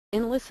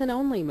in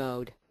listen-only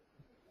mode.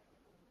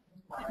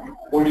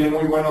 Muy bien,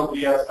 muy buenos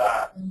días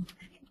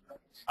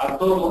a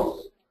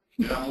todos.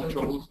 Me da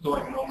mucho gusto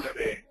en nombre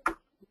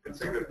del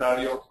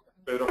secretario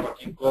Pedro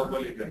Joaquín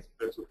Coswell y del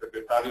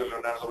subsecretario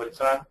Leonardo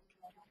Beltrán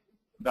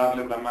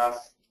darles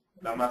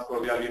la más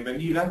cordial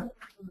bienvenida.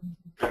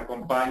 Me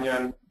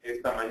acompañan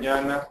esta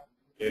mañana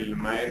el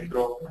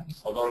maestro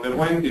Odón del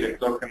Buen,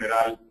 director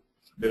general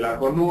de la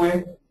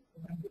CONUE,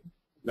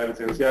 la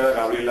licenciada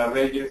Gabriela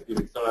Reyes,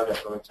 directora de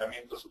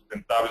Aprovechamiento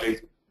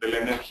Sustentable de la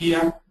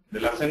Energía de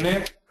la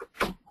CENER,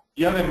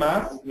 y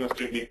además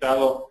nuestro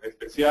invitado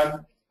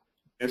especial.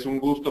 Es un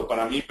gusto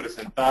para mí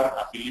presentar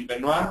a Philippe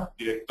Benoit,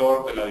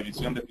 director de la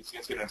División de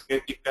Eficiencia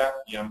Energética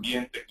y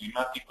Ambiente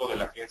Climático de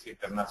la Agencia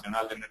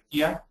Internacional de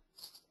Energía.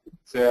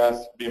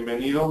 Seas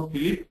bienvenido,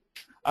 Philippe.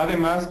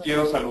 Además,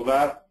 quiero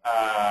saludar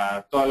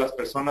a todas las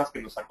personas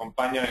que nos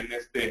acompañan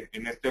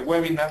en este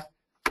webinar.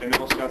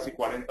 Tenemos casi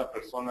 40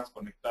 personas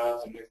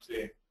conectadas en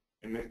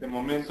este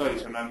momento,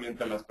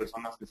 adicionalmente a las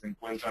personas que se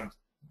encuentran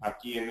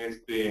aquí en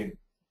este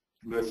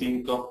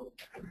recinto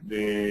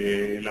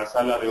de la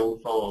sala de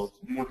usos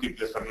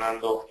múltiples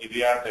Fernando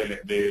Idiar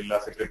de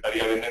la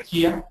Secretaría de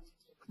Energía.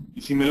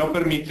 Y si me lo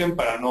permiten,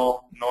 para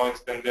no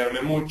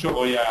extenderme mucho,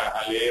 voy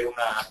a leer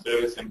una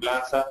breve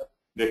semblanza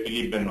de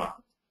Philippe Benoit.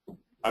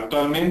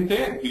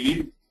 Actualmente,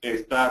 Philippe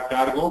está a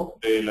cargo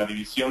de la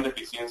División de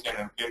Eficiencia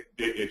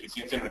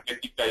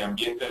Energética y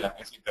Ambiente de la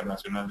Agencia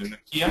Internacional de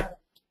Energía.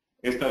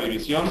 Esta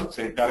división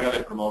se encarga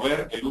de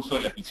promover el uso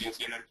de la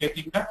eficiencia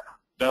energética,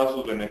 dados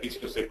sus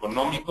beneficios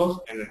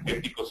económicos,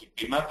 energéticos y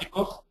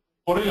climáticos,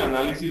 por el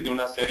análisis de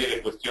una serie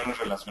de cuestiones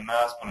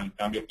relacionadas con el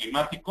cambio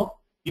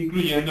climático,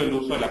 incluyendo el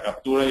uso de la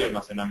captura y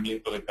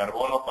almacenamiento de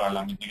carbono para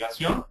la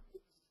mitigación.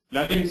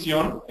 La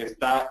división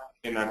está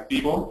en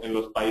activo en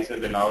los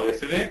países de la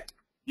OECD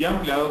y ha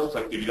ampliado sus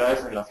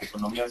actividades en las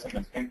economías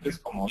emergentes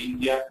como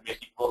India,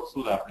 México,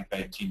 Sudáfrica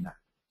y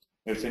China.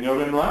 El señor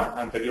Benoit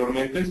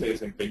anteriormente se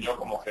desempeñó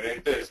como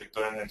gerente del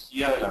sector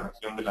energía de la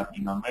región de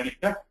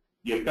Latinoamérica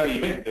y el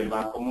Caribe del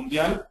Banco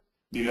Mundial.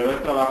 Lideró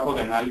el trabajo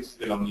de análisis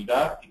de la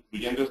unidad,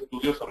 incluyendo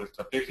estudios sobre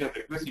estrategias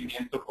de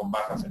crecimiento con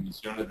bajas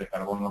emisiones de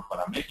carbono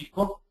para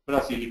México,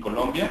 Brasil y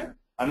Colombia,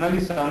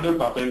 analizando el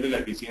papel de la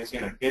eficiencia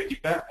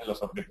energética en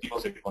los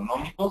objetivos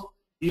económicos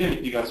y de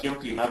mitigación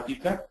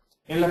climática,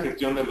 en la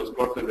gestión de los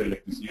cortes de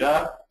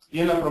electricidad y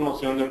en la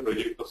promoción de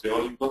proyectos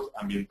eólicos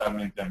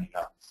ambientalmente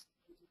amigables.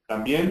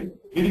 También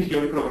dirigió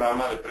el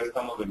programa de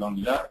préstamos de la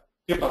unidad,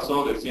 que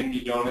pasó de 100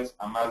 millones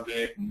a más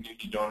de 1.000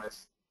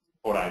 millones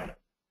por año,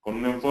 con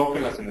un enfoque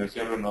en las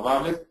energías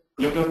renovables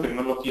y otras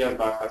tecnologías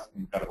bajas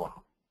en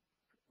carbono.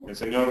 El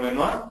señor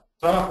Benoit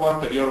trabajó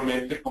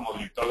anteriormente como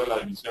director de la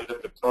División de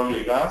Petróleo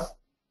y Gas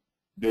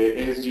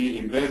de ESG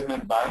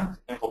Investment Bank,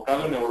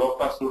 enfocado en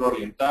Europa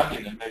suroriental y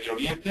en el Medio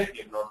Oriente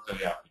y el norte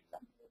de África.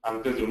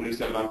 Antes de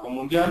unirse al Banco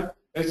Mundial,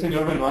 el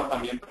señor Benoit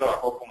también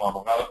trabajó como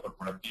abogado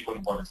corporativo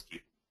en Wall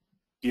Street.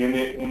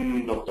 Tiene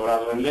un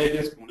doctorado en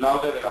leyes cum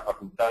laude de la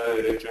Facultad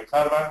de Derecho en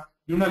Harvard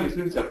y una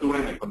licenciatura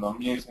en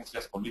Economía y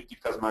Ciencias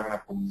Políticas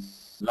magna cum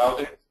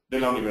laude de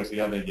la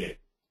Universidad de Yale.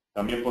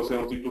 También posee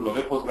un título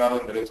de posgrado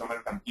en Derecho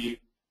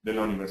Mercantil de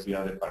la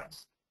Universidad de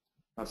París.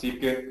 Así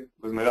que,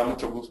 pues me da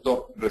mucho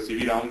gusto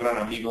recibir a un gran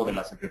amigo de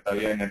la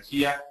Secretaría de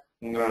Energía,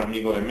 un gran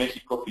amigo de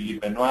México,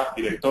 Philippe Benoit,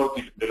 director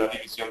de la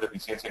División de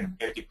Eficiencia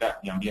Energética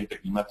y Ambiente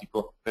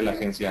Climático de la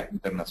Agencia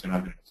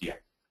Internacional de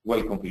Energía.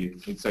 Welcome,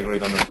 Philippe. It's a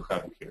great honor to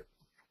have you here.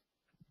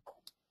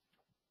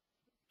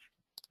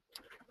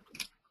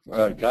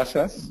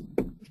 Gracias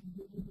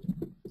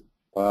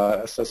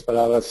por estas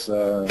palabras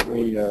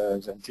muy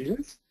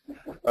gentiles.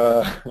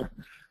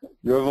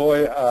 Yo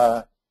voy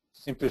a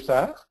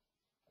empezar.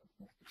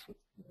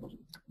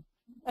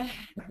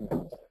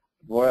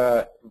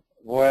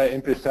 Voy a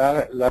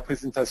empezar la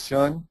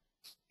presentación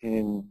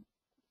en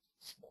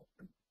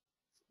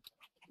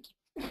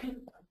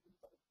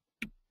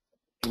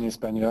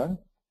español.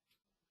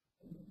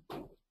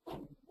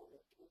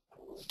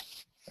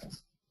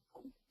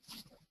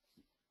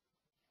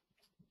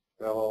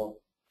 Pero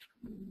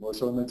voy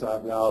solamente a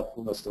hablar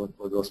unas o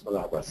dos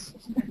palabras.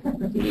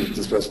 Y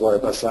después voy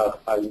a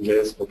pasar al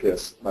inglés porque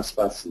es más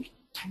fácil.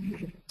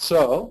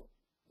 So,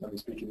 let me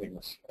speak in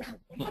English.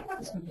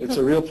 It's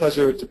a real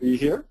pleasure to be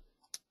here.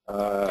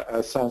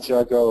 As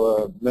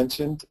Santiago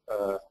mentioned,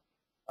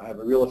 I have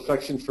a real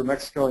affection for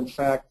Mexico. In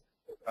fact,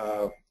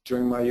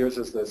 during my years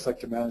as the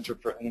sector manager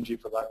for energy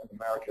for Latin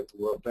America at the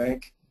World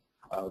Bank,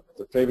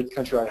 the favorite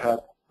country I had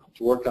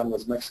to work on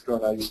was Mexico,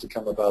 and I used to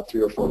come about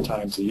 3 or 4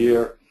 times a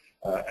year.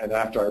 And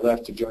after I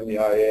left to join the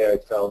IEA, I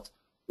felt,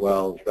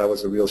 well, that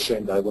was a real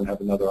shame that I wouldn't have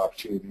another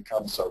opportunity to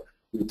come. So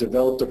we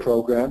developed a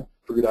program,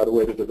 figured out a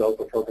way to develop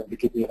a program to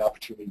give me an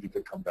opportunity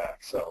to come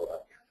back. So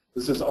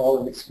this is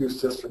all an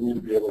excuse just for me to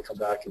be able to come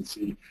back and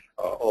see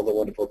all the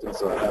wonderful things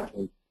that are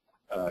happening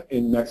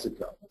in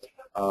Mexico.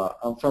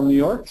 I'm from New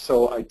York,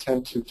 so I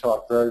tend to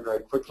talk very,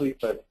 very quickly,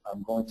 but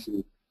I'm going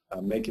to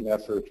make an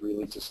effort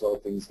really to slow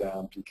things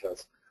down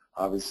because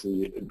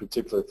obviously, in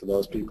particular for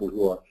those people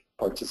who are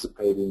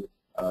participating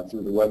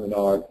through the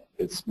webinar,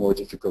 it's more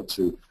difficult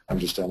to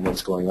understand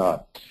what's going on.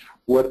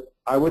 What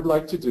I would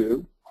like to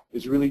do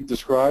is really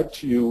describe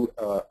to you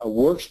a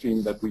work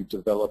stream that we've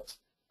developed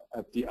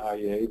at the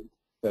IEA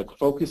that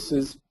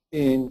focuses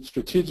in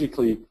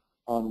strategically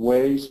on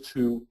ways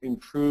to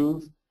improve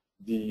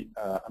the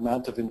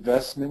amount of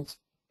investment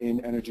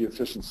in energy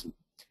efficiency.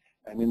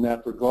 And in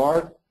that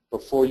regard,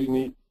 before you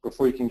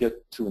can get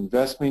to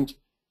investment,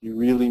 you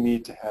really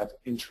need to have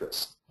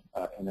interest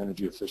in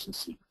energy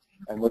efficiency.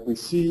 And what we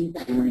see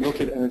when we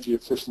look at energy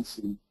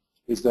efficiency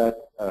is that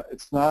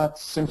it's not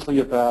simply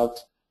about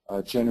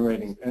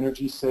generating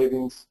energy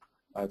savings.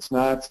 It's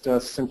not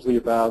just simply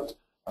about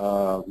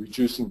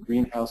reducing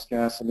greenhouse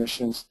gas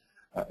emissions.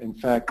 In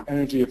fact,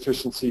 energy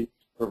efficiency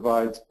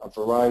provides a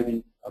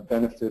variety of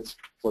benefits,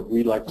 what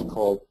we like to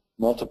call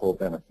multiple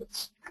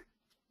benefits.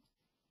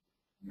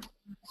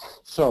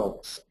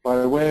 So,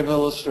 by way of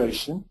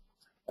illustration,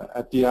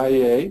 at the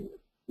IEA,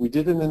 we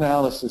did an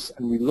analysis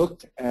and we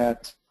looked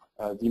at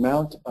the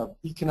amount of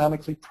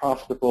economically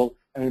profitable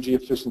energy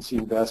efficiency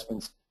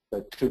investments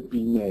that could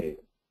be made.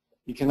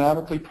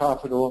 Economically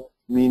profitable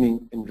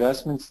meaning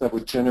investments that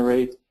would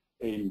generate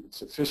a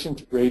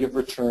sufficient rate of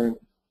return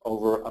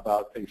over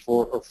about a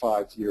 4 or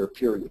 5 year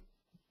period.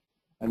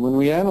 And when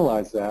we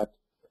analyzed that,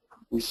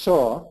 we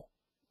saw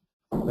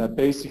that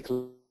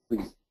basically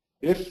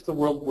if the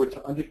world were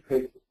to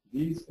undertake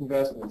these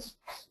investments,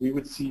 we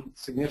would see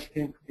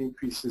significant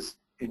increases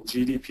in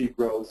GDP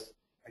growth,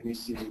 and you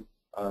see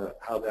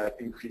how that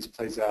increase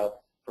plays out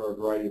for a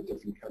variety of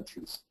different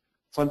countries.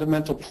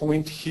 Fundamental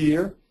point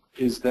here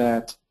is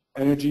that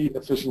energy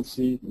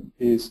efficiency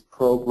is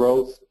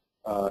pro-growth.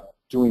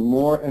 Doing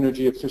more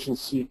energy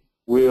efficiency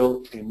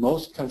will, in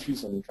most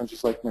countries, and in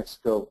countries like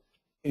Mexico,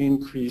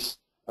 increase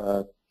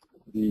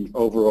the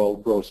overall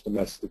gross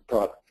domestic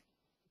product.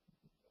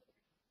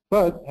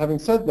 But having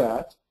said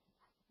that,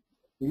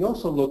 we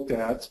also looked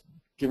at,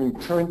 given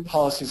current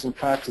policies and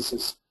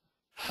practices,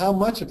 how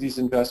much of these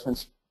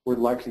investments were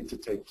likely to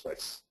take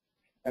place.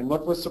 And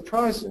what was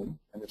surprising,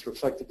 and it's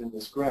reflected in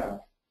this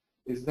graph,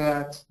 is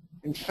that,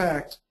 in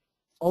fact,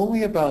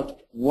 only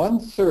about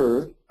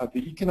 1/3 of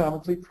the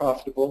economically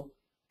profitable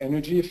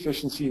energy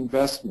efficiency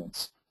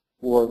investments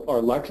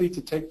are likely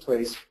to take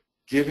place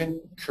given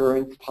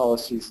current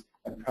policies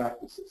and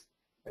practices.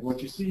 And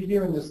what you see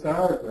here in this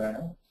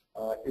diagram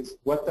is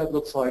what that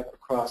looks like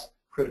across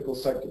critical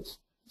sectors.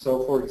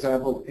 So, for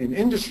example, in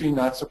industry,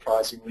 not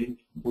surprisingly,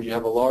 we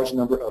have a large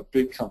number of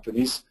big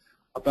companies.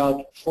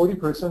 About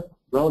 40%,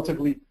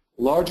 relatively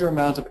larger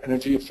amount of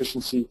energy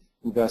efficiency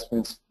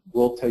investments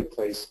will take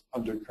place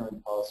under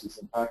current policies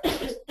and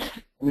practices.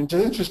 And it's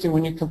interesting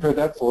when you compare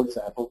that, for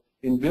example,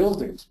 in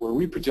buildings, where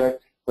we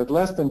project that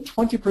less than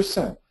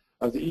 20%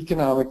 of the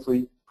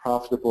economically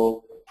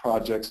profitable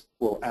projects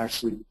will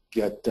actually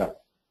get done.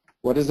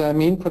 What does that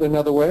mean, put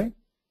another way?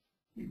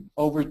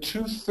 Over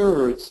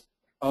 2/3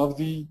 of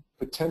the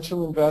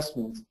potential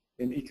investments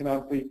in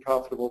economically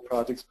profitable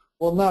projects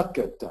will not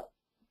get done.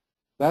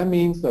 That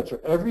means that for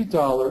every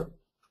dollar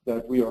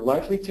that we are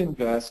likely to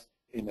invest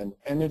in an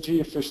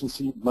energy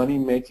efficiency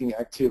money-making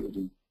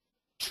activity,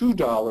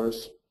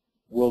 $2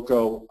 will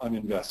go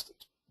uninvested.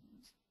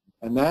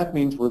 And that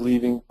means we're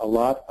leaving a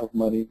lot of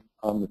money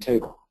on the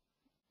table.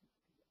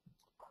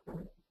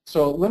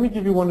 So let me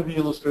give you one of the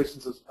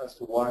illustrations as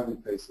to why we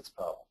face this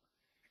problem.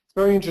 It's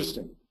very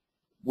interesting.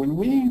 When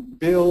we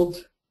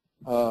build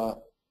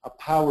a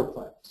power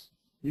plant,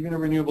 even a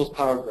renewables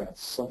power plant,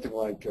 something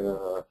like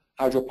a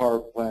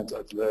hydropower plant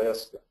at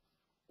Alaska,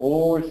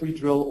 or if we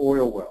drill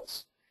oil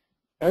wells,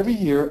 every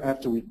year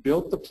after we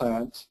built the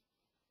plant,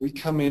 we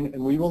come in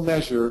and we will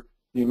measure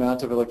the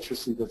amount of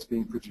electricity that's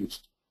being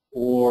produced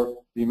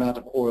or the amount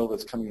of oil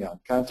that's coming out.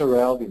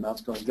 Cantarell, the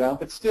amount's going down,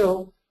 but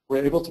still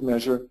we're able to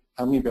measure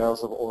how many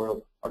barrels of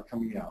oil are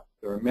coming out.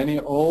 There are many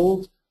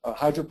old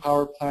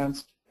hydropower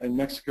plants in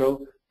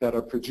Mexico that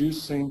are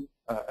producing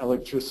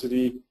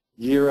electricity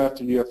year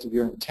after year after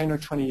year, and 10 or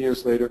 20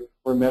 years later,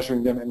 we're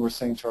measuring them and we're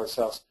saying to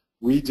ourselves,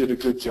 we did a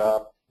good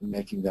job in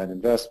making that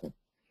investment.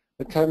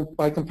 But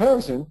by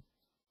comparison,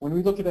 when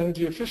we look at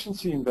energy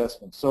efficiency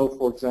investments, so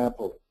for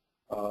example,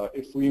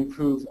 if we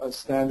improve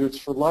standards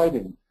for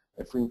lighting,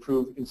 if we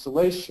improve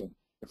insulation,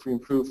 if we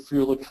improve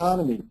fuel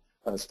economy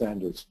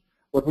standards,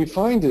 what we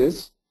find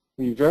is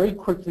we very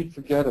quickly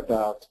forget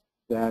about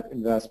that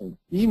investment,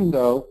 even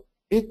though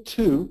it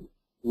too,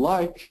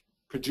 like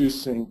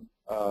producing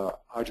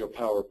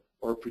hydropower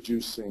or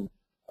producing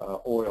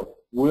oil,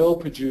 will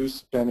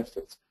produce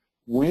benefits.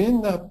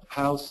 When the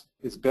house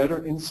is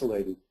better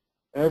insulated,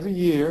 every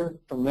year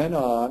from then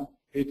on,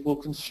 it will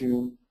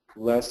consume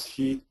less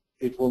heat,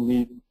 it will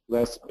need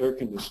less air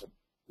conditioning.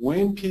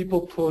 When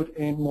people put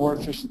in more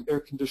efficient air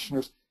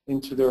conditioners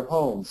into their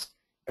homes,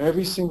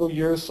 every single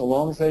year, so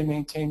long as they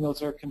maintain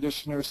those air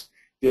conditioners,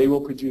 they will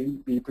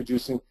be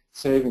producing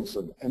savings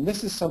from it. And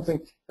this is something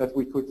that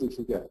we quickly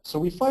forget. So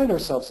we find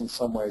ourselves in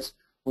some ways,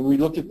 when we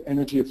look at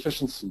energy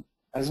efficiency,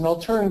 as an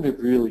alternative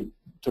really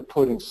to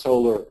putting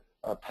solar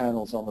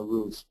panels on the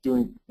roofs,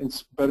 doing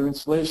better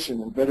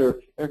insulation and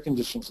better air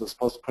conditioning as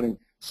opposed to putting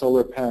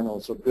solar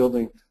panels or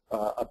building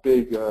a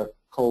big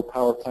coal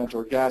power plant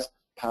or gas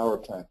power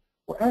plant.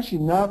 We're actually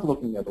not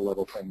looking at a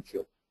level playing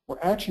field. We're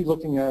actually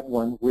looking at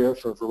one where,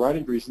 for a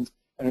variety of reasons,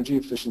 energy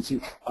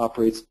efficiency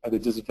operates at a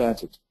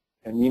disadvantage.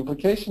 And the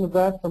implication of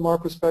that, from our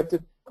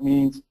perspective,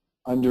 means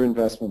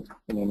underinvestment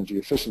in energy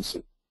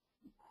efficiency.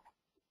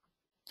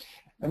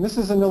 And this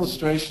is an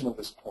illustration of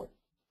this point.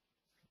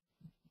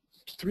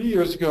 3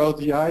 years ago,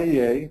 the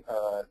IEA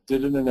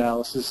did an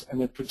analysis,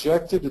 and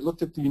it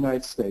looked at the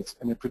United States,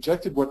 and it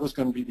projected what was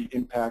going to be the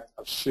impact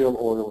of shale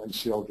oil and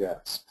shale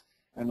gas.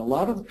 And a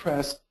lot of the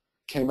press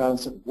came out and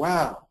said,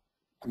 wow,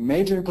 a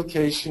major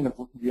implication of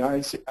the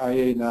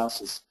IEA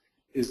analysis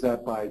is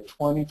that by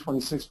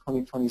 2026,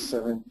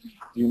 2027,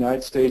 the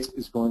United States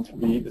is going to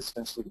be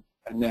essentially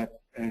a net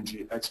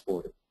energy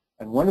exporter.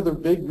 And one of the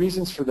big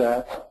reasons for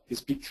that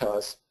is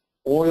because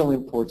oil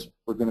imports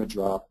were going to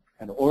drop,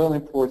 and oil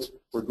imports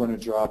were going to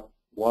drop.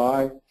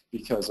 Why?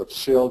 Because of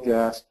shale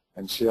gas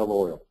and shale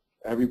oil.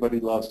 Everybody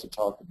loves to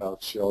talk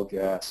about shale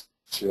gas,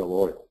 shale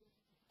oil.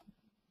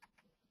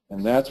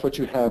 And that's what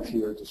you have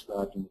here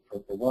described in the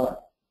purple line.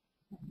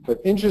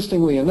 But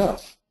interestingly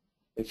enough,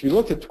 if you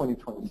look at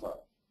 2025,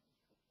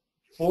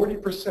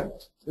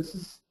 40%, this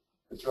is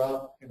the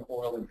drop in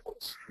oil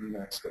imports in the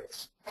United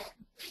States.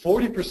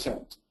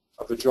 40%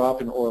 of the drop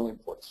in oil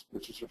imports,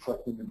 which is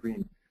reflected in the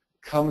green,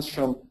 comes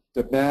from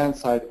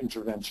demand-side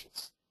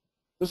interventions.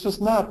 This was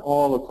not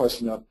all a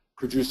question of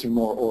producing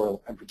more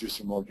oil and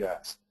producing more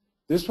gas.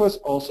 This was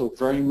also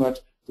very much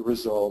the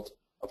result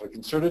of a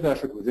concerted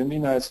effort within the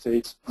United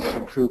States to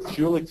improve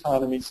fuel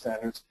economy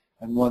standards,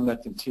 and one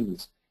that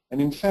continues. And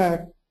in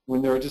fact,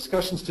 when there are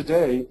discussions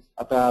today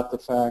about the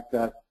fact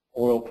that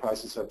oil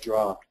prices have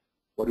dropped,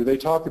 what do they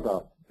talk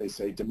about? They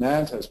say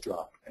demand has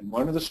dropped. And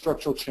one of the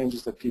structural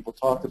changes that people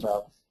talk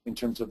about in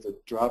terms of the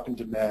drop in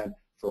demand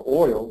for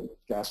oil,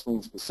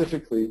 gasoline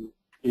specifically,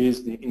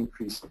 is the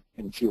increase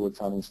in fuel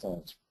economy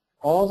standards.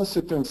 All to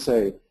sit there and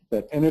say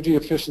that energy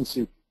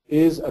efficiency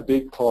is a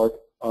big part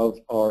of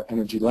our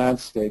energy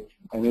landscape,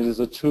 and it is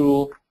a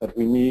tool that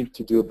we need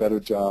to do a better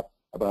job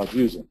about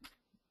using.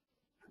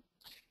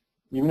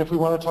 Even if we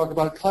want to talk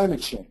about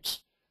climate change,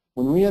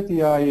 when we at the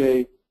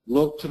IEA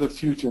look to the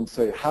future and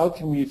say, how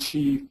can we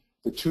achieve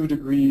the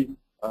 2-degree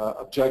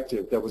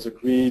objective that was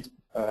agreed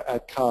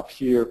at COP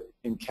here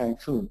in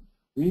Cancun,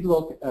 we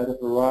look at a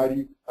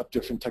variety of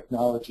different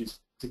technologies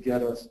to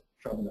get us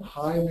from the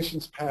high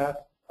emissions path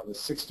of a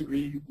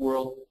 6-degree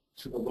world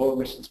to the low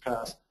emissions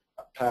path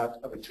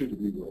of a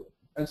 2-degree world.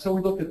 And so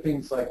we look at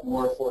things like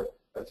more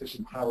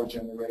efficient power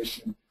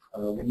generation,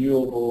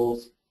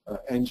 renewables,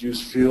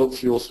 end-use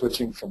fuel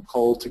switching from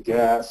coal to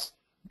gas,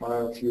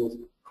 biofuels,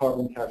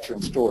 carbon capture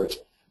and storage.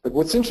 But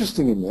what's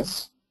interesting in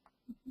this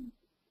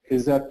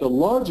is that the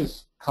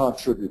largest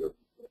contributor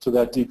to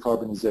that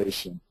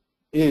decarbonization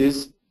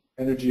is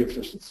energy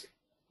efficiency.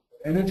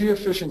 Energy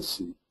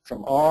efficiency,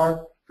 from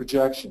our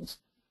projections,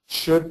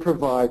 should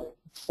provide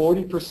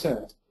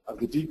 40% of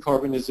the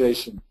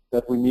decarbonization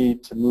that we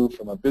need to move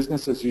from a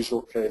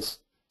business-as-usual case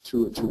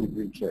to a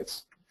 2-degree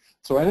case.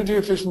 So energy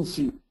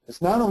efficiency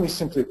is not only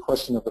simply a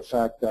question of the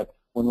fact that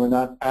when we're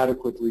not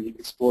adequately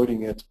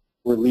exploiting it,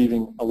 we're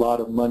leaving a lot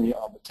of money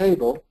on the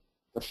table.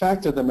 The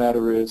fact of the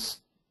matter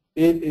is,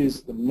 it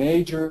is the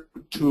major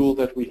tool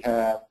that we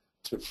have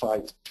to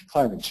fight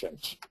climate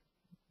change.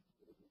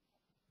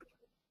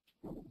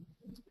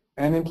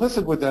 And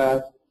implicit with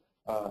that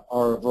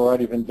are a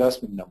variety of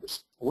investment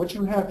numbers. What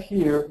you have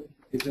here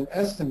is an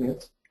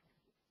estimate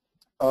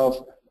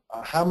of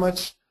how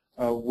much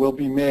will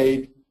be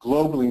made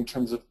globally in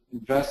terms of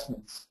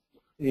investments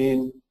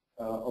in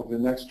over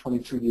the next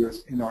 22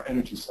 years in our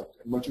energy sector.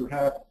 And what you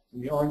have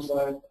in the orange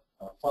line,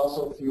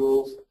 fossil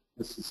fuels,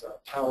 this is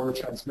power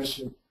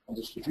transmission and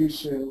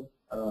distribution,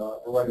 a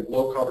variety of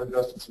low-carbon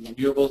investments in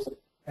renewables,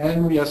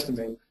 and we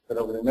estimate that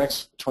over the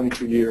next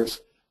 22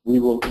 years, we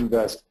will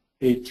invest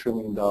 $8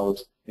 trillion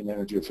in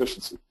energy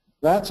efficiency.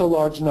 That's a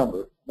large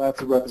number.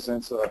 That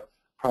represents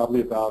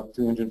probably about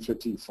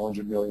 $350,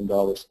 $400 million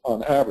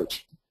on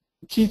average.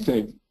 The key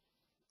thing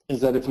is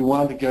that if we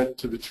wanted to get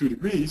to the 2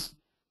 degrees,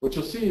 what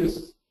you'll see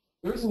is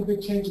there isn't a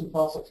big change in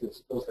fossil fuels.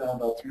 It goes down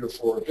about 3 or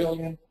 4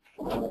 billion.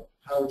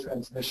 Power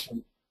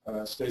transmission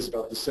stays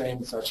about the same.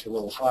 It's actually a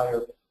little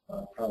higher,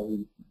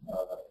 probably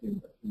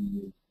in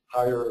the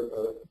higher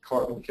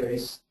carbon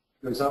case.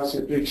 There's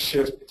obviously a big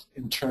shift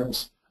in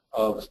terms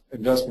of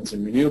investments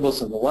in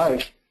renewables and the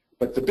like,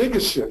 but the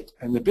biggest shift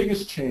and the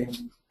biggest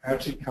change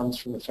actually comes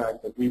from the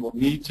fact that we will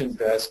need to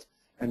invest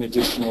an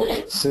additional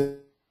 $6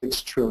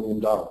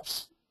 trillion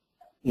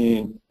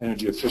in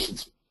energy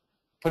efficiency.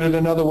 Put it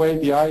another way,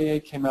 the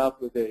IEA came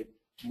out with a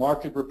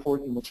market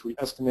report in which we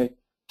estimate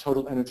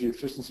total energy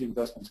efficiency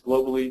investments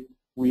globally.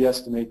 We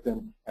estimate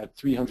them at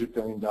 $300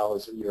 billion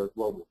a year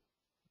globally.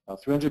 Now,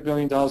 $300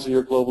 billion a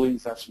year globally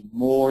is actually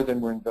more than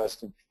we're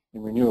investing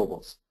in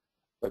renewables.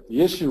 But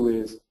the issue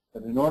is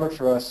that in order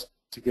for us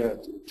to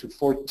get to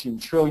 14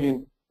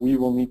 trillion, we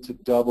will need to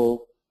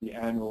double the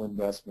annual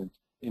investment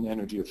in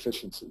energy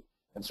efficiency.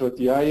 And so at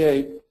the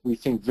IEA, we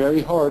think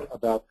very hard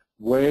about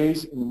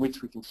ways in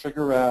which we can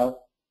figure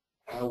out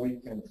how we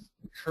can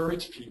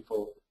encourage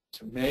people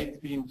to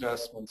make the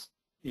investments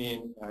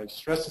in, I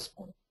stress this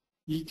point,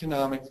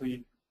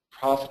 economically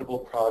profitable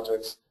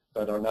projects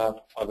that are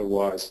not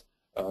otherwise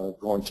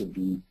going to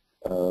be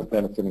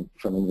benefiting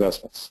from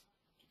investments.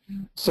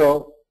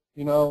 So,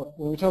 you know,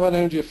 when we talk about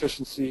energy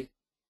efficiency,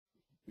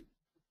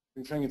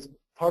 we think it's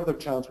part of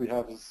the challenge we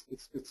have is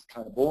it's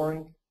kind of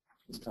boring,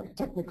 it's kind of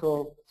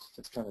technical,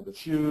 it's kind of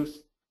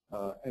diffuse,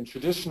 and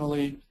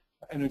traditionally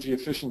energy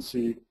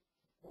efficiency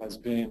has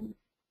been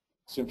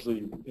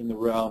simply in the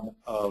realm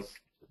of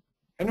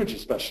energy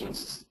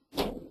specialists.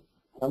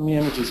 How many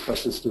energy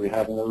specialists do we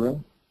have in the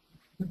room?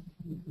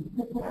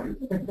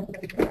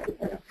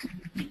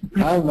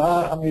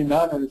 How many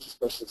non-energy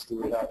specialists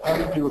do we have? How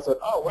many people said,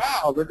 oh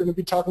wow, they're going to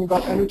be talking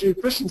about energy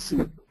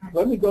efficiency.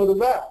 Let me go to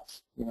that.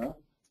 You know,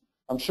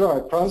 I'm sure,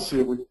 I promise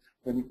you,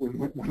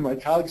 when my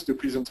colleagues do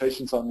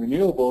presentations on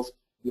renewables,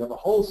 you have a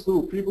whole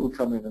slew of people who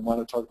come in and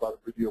want to talk about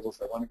renewables.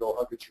 They want to go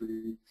hug a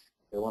tree.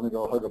 They want to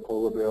go hug a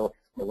polar bear.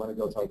 They want to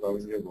go talk about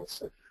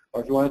renewables.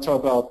 Or if you want to talk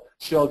about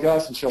shale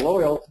gas and shale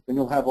oil, then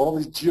you'll have all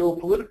these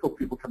geopolitical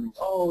people coming.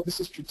 Oh,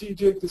 this is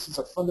strategic. This is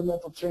a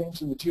fundamental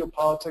change in the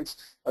geopolitics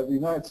of the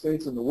United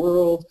States and the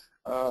world.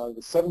 The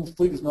Seventh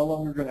Fleet is no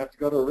longer going to have to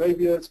go to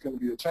Arabia. It's going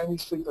to be the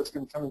Chinese fleet that's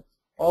going to come in.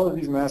 All of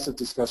these massive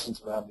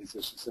discussions around these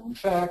issues. And in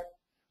fact,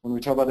 when we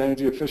talk about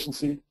energy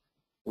efficiency,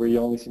 we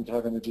only seem to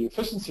have energy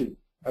efficiency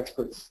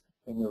experts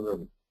in the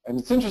room. And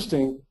it's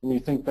interesting when you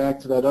think back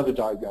to that other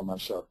diagram I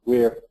showed,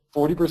 where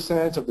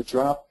 40% of the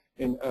drop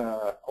in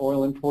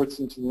oil imports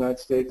into the United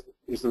States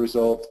is the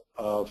result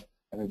of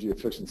energy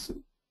efficiency.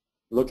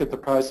 Look at the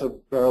price of a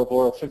barrel of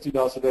oil,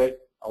 $50 a day.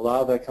 A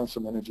lot of that comes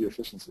from energy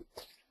efficiency.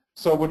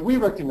 So what we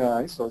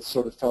recognize, or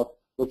sort of felt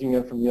looking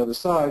at it from the other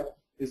side,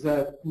 is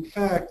that, in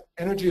fact,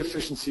 energy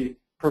efficiency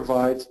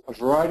provides a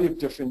variety of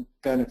different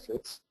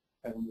benefits,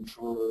 and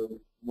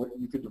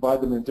you could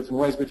divide them in different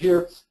ways, but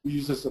here we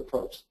use this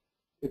approach.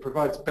 It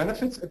provides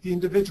benefits at the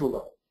individual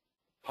level,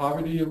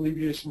 poverty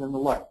alleviation and the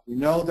like. We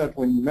know that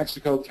when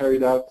Mexico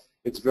carried out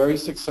its very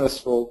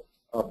successful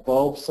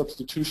bulb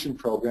substitution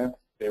program,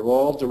 they were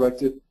all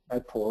directed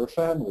at poorer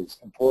families,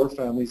 and poorer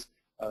families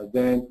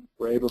then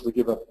were able to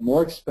give up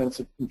more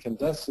expensive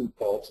incandescent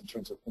bulbs in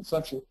terms of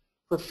consumption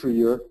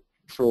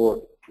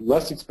for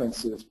less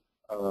expensive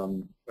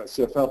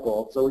CFL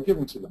bulbs that were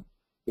given to them.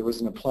 There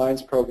was an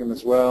appliance program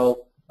as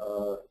well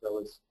that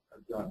was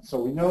done. So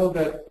we know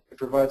that it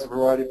provides a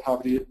variety of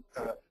poverty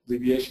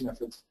alleviation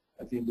efforts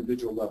at the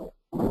individual level.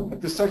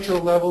 At the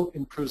sectoral level,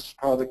 improves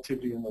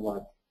productivity and the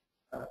like.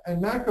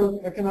 And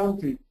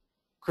macroeconomically,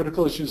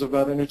 critical issues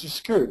about energy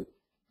security.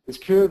 It's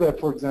clear that,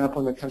 for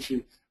example, in a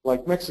country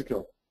like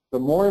Mexico, the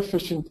more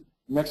efficient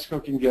Mexico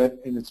can get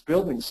in its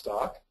building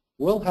stock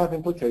will have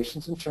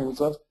implications in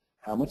terms of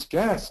how much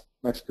gas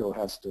Mexico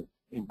has to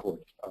import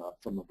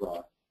from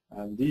abroad.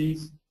 And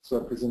these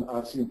sort of present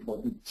obviously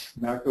important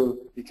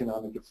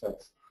macroeconomic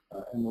effects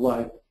and the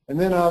like. And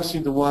then obviously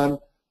the one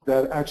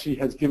that actually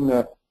has given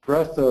a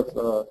breath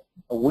of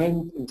a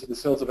wind into the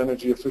sails of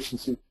energy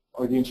efficiency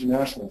are the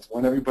internationals.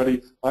 One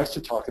everybody likes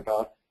to talk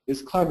about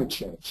is climate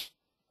change.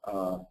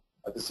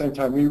 At the same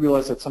time, we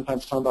realize that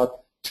sometimes talking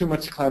about too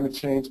much climate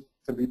change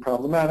can be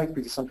problematic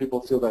because some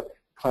people feel that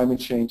climate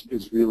change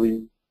is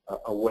really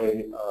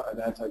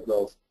an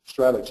anti-growth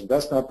strategy.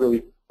 That's not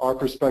really our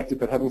perspective,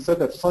 but having said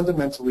that,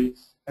 fundamentally,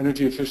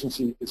 energy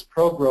efficiency is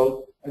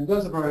pro-growth and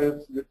does a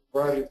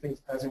variety of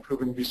things as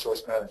improving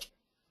resource management.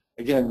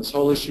 Again, this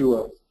whole issue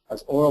of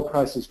as oil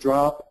prices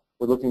drop,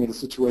 we're looking at a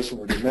situation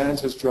where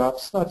demand has dropped.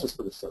 It's not just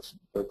for the session.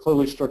 There are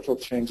clearly structural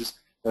changes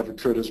that have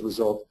occurred as a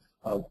result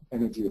of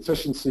energy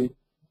efficiency.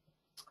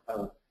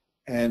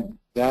 And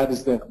that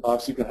is then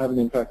obviously going to have an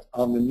impact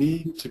on the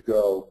need to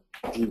go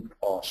deep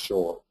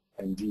offshore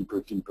and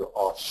deeper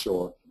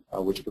offshore,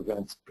 which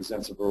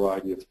presents a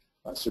variety of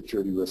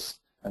security risks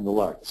and the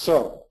like.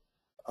 So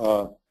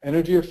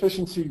energy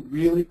efficiency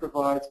really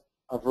provides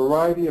a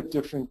variety of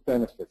different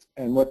benefits.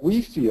 And what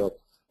we feel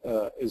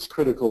is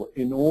critical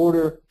in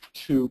order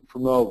to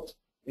promote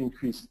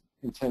increased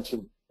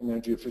intention in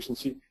energy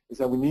efficiency is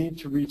that we need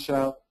to reach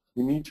out.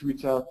 We need to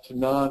reach out to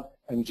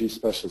non-energy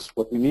specialists.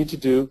 What we need to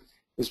do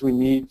is we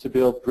need to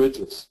build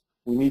bridges.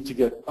 We need to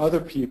get other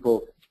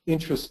people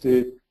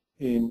interested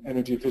in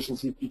energy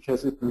efficiency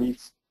because it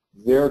meets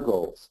their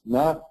goals,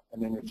 not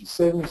an energy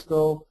savings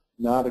goal,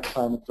 not a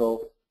climate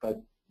goal,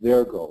 but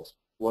their goals.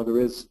 Whether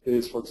it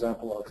is, for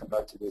example, I'll come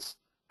back to this,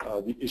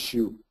 the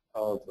issue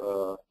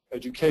of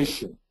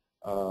education,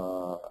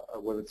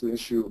 whether it's an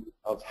issue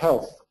of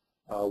health,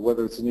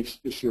 whether it's an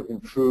issue of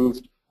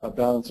improved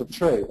balance of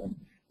trade. And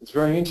it's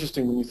very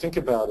interesting when you think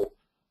about it.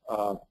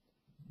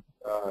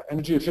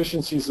 Energy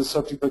efficiency is a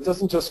subject that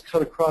doesn't just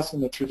cut across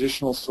in the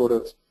traditional sort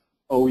of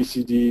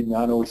OECD,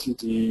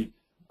 non-OECD,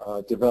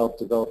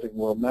 developing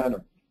world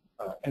manner.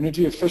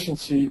 Energy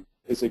efficiency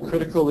is a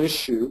critical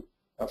issue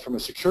from a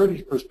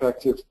security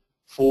perspective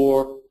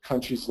for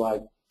countries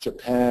like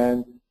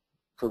Japan,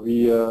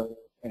 Korea,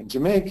 and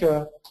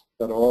Jamaica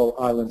that are all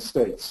island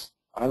states.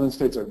 Island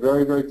states are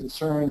very, very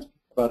concerned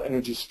about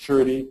energy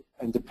security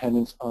and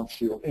dependence on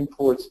fuel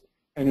imports.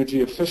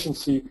 energy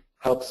efficiency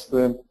helps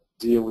them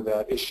deal with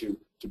that issue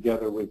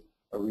together with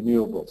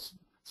renewables.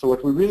 So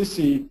what we really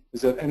see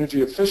is that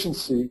energy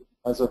efficiency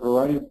has a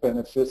variety of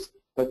benefits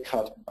that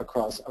cut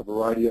across a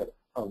variety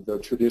of the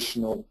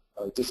traditional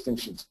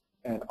distinctions.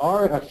 And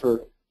our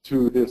effort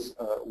to this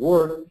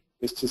work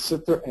is to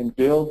sit there and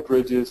build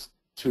bridges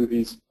to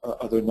these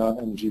other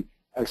non-energy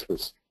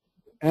experts.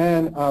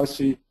 And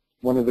obviously,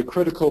 one of the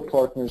critical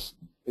partners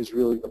is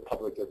really the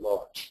public at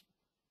large.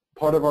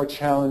 Part of our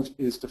challenge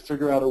is to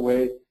figure out a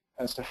way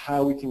as to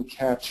how we can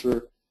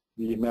capture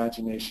the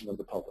imagination of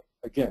the public.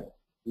 Again,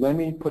 let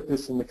me put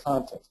this in the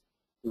context.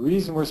 The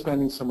reason we're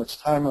spending so much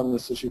time on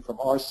this issue from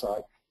our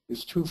side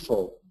is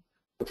twofold.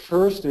 The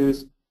first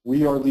is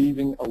we are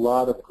leaving a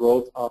lot of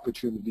growth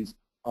opportunities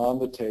on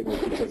the table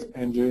because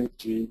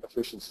energy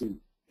efficiency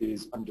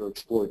is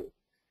underexploited.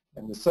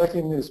 And the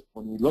second is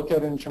when we look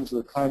at it in terms of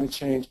the climate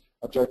change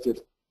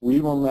objective, we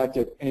will not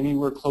get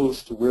anywhere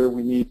close to where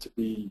we need to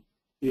be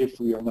if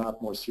we are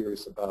not more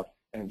serious about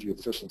energy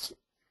efficiency.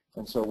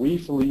 And so we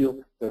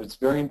feel that it's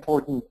very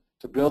important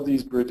to build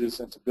these bridges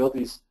and to build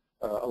these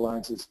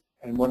alliances.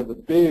 And one of the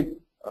big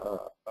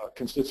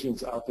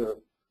constituents out there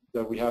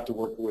that we have to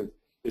work with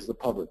is the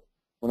public.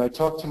 When I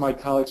talk to my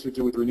colleagues who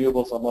do with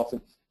renewables, I'm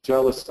often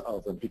jealous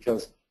of them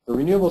because the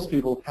renewables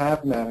people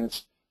have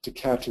managed to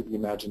capture the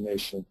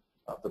imagination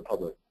of the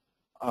public.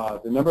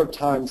 The number of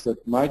times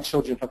that my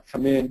children have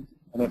come in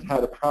and have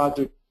had a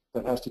project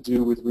that has to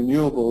do with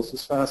renewables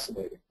is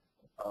fascinating.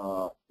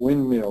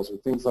 Windmills or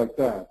things like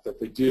that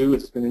they do,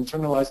 it's been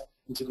internalized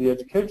into the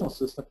educational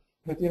system.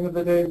 And at the end of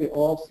the day, they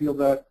all feel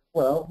that,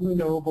 well,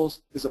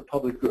 renewables is a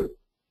public good.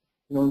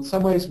 You know, in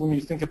some ways, when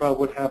you think about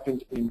what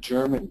happened in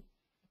Germany,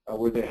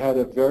 where they had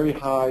a very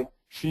high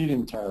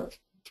feed-in tariff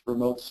to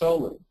promote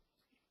solar,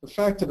 the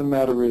fact of the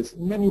matter is,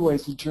 in many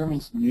ways, the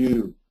Germans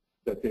knew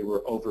that they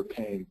were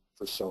overpaying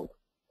for solar.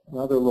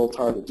 Now they're a little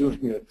tired of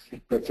doing it,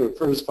 but for the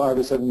first 5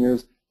 or 7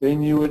 years, they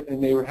knew it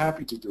and they were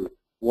happy to do it.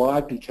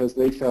 Why? Because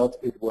they felt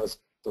it was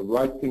the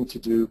right thing to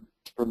do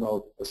to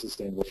promote a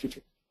sustainable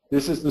future.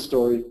 This is the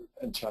story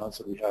and challenge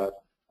that we have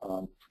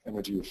on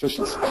energy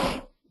efficiency.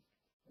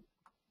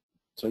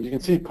 So you can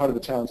see part of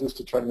the challenge is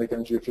to try to make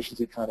energy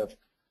efficiency kind of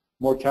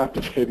more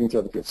captivating to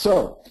other people.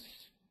 So,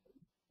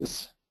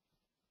 es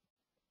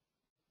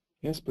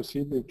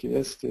posible que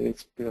este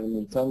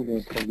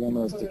experimentando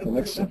problemas de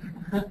conexión.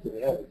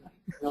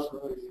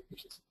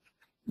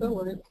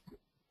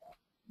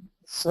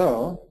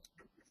 So,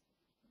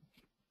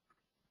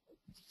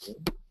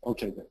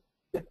 okay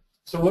then.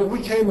 So what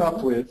we came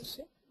up with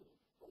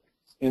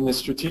in this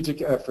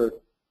strategic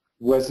effort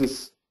was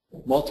this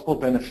multiple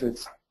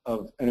benefits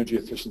of energy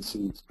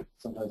efficiency,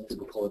 sometimes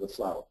people call it a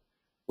flower,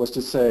 was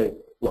to say,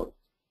 look,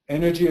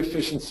 energy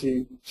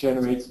efficiency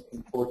generates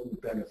important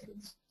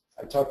benefits.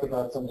 I talked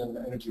about some of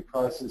the energy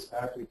prices,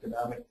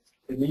 macroeconomic,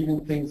 and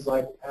even things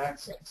like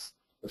access.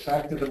 The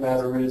fact of the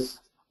matter is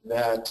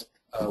that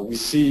we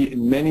see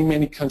in many,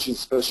 many countries,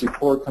 especially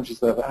poor countries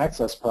that have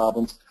access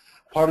problems,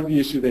 part of the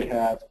issue they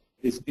have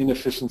is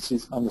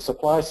inefficiencies on the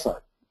supply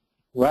side.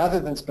 Rather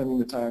than spending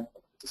the time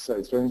to say,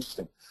 it's very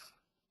interesting,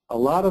 a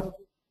lot of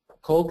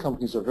coal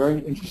companies are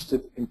very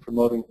interested in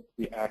promoting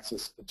the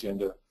access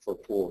agenda for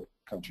poor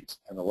countries.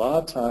 And a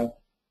lot of time,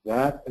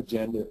 that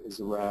agenda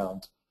is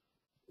around,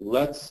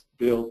 let's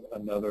build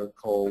another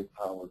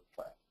coal-powered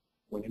plant.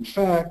 When in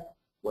fact,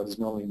 what is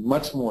normally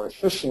much more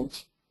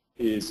efficient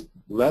is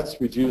let's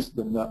reduce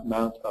the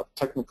amount of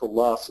technical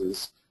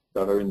losses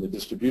that are in the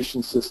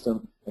distribution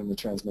system and the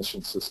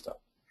transmission system.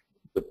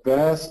 The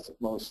best,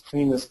 most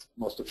cleanest,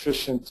 most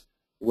efficient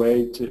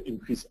way to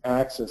increase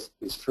access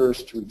is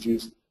first to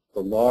reduce the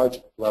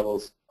large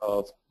levels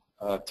of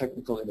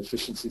technical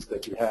inefficiencies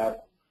that you have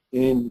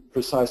in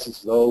precisely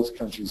those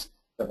countries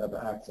that have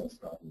access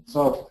problems.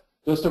 So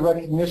just a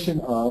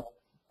recognition of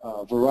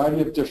a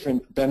variety of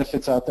different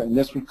benefits out there, and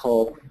this we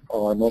call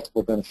our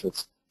multiple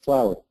benefits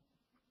flower.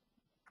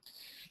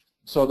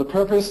 So the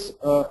purpose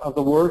of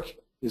the work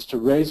is to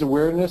raise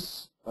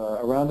awareness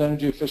around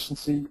energy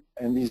efficiency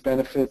and these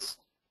benefits,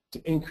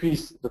 to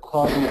increase the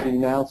quality of the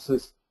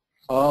analysis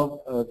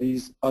of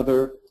these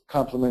other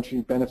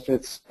complementary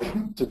benefits,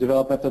 to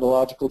develop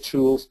methodological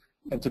tools,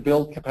 and to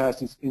build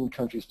capacities in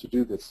countries to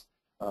do this.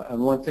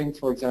 And one thing,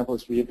 for example,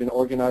 is we have been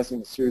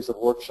organizing a series of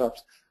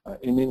workshops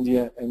in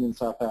India and in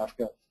South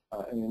Africa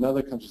and in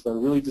other countries that are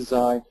really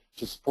designed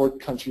to support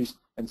countries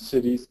and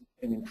cities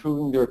in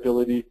improving their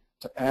ability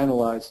to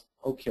analyze,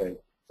 okay,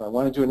 if I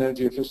want to do an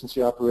energy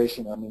efficiency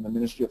operation, I'm in the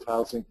Ministry of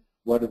Housing,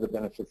 what are the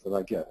benefits that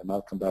I get? And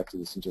I'll come back to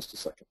this in just a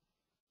second.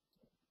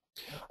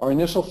 Our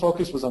initial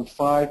focus was on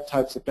 5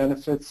 types of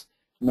benefits.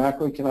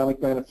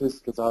 Macroeconomic benefits,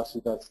 because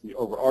obviously that's the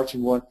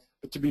overarching one,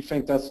 but to be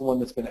frank, that's the one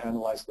that's been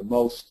analyzed the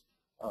most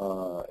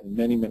in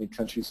many, many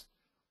countries.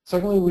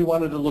 Secondly, we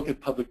wanted to look at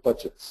public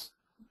budgets.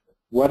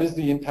 What is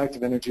the impact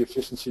of energy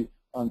efficiency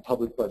on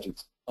public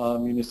budgets,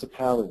 on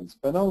municipalities,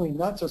 but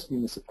not just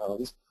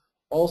municipalities,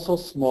 also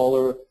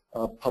smaller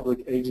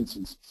public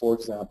agencies. For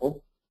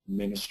example,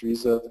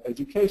 ministries of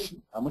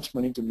education. How much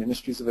money do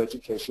ministries of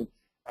education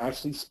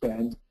actually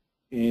spend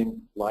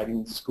in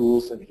lighting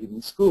schools and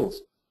heating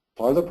schools.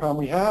 Part of the problem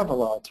we have a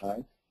lot of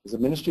time is the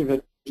Ministry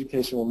of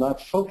Education will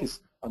not focus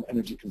on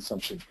energy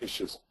consumption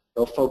issues.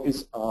 They'll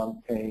focus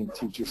on paying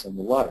teachers and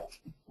the like.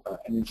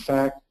 And in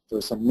fact, there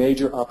are some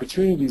major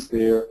opportunities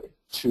there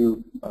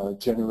to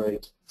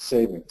generate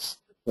savings.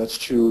 That's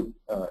true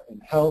in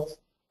health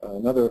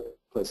and other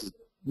places.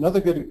 Another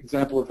good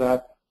example of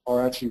that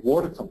are actually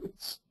water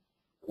companies.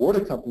 Water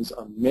companies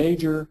are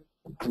major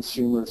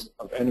consumers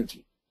of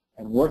energy.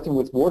 And working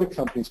with water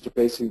companies to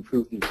basically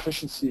improve the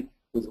efficiency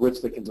with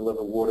which they can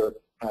deliver water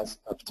has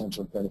a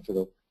potential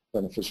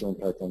beneficial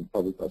impact on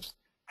public budgets.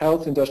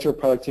 Health, industrial,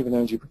 productivity, and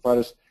energy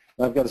providers.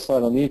 And I've got a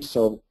slide on each,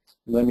 so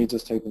let me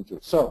just take them through.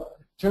 So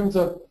in terms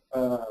of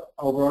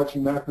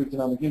overarching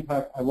macroeconomic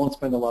impact, I won't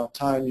spend a lot of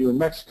time. You in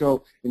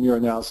Mexico, in your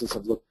analysis,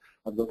 have looked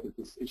at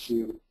this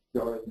issue.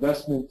 There are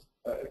investment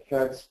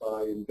effects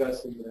by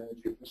investing in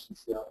energy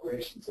efficiency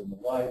operations and the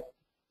like.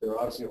 There are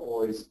obviously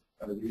always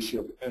the issue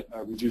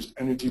of reduced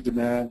energy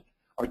demand.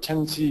 Our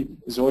tendency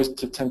is always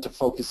to tend to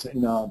focus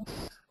in on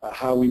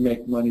how we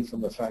make money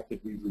from the fact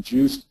that we've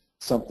reduced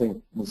something,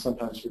 and we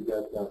sometimes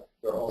forget that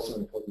there are also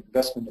important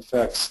investment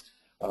effects.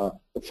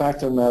 The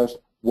fact of the matter is,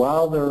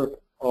 while there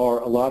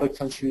are a lot of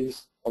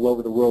countries all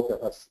over the world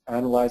that have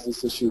analyzed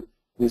this issue,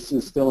 this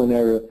is still an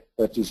area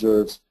that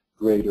deserves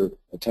greater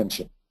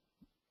attention.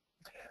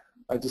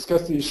 I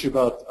discussed the issue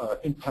about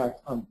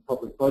impact on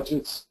public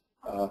budgets.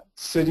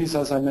 Cities,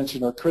 as I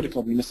mentioned, are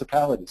critical,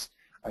 municipalities.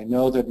 I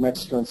know that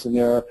Mexico and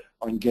SENERA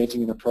are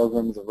engaging in a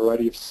program with a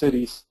variety of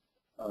cities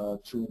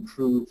to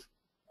improve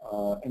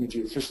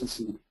energy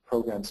efficiency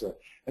programs there.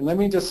 And let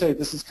me just say,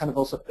 this is kind of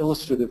also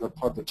illustrative of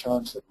part of the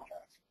challenge that we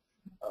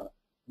have.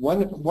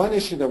 One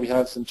issue that we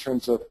have is in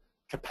terms of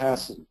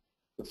capacity.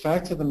 The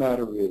fact of the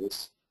matter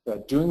is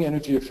that doing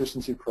energy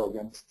efficiency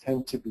programs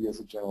tend to be, as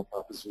a general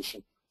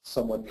proposition,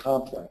 somewhat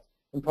complex,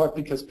 in part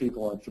because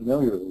people aren't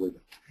familiar with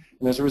it.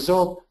 And as a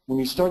result, when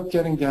you start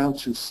getting down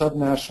to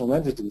subnational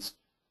entities,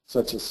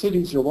 such as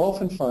cities, you'll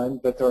often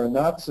find that there are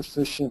not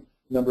sufficient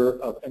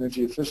number of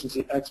energy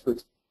efficiency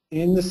experts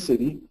in the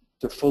city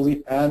to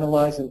fully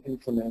analyze and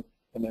implement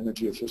an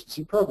energy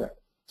efficiency program.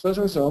 So as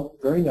a result,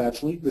 very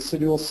naturally, the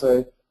city will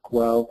say,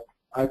 well,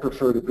 I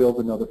prefer to build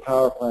another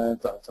power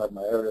plant outside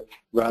my area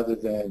rather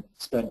than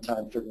spend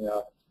time figuring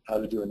out how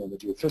to do an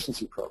energy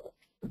efficiency program.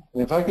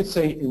 And if I could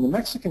say in the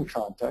Mexican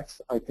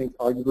context, I think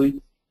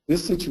arguably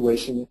this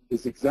situation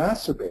is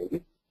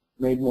exacerbated,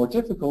 made more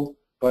difficult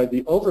by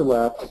the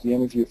overlap of the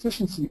energy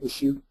efficiency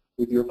issue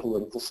with your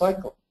political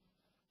cycle.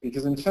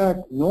 Because in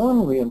fact,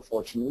 normally,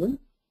 unfortunately,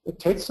 it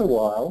takes a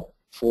while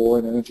for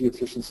an energy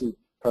efficiency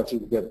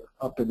project to get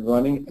up and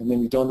running, and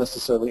then you don't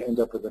necessarily end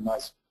up with a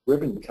nice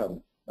ribbon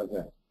cutting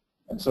event.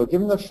 And so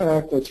given the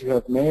fact that you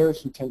have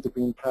mayors who tend to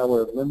be in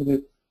power a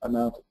limited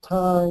amount of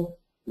time,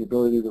 the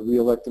ability to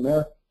re-elect the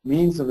mayor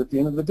means that at the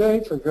end of the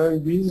day, for very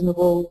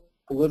reasonable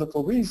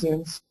political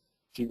reasons,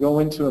 if you go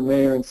into a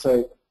mayor and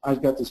say,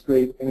 I've got this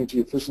great energy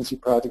efficiency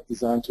project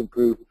designed to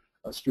improve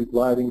street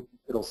lighting,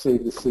 it'll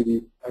save the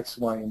city X,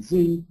 Y, and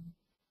Z,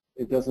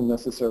 it doesn't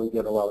necessarily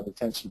get a lot of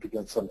attention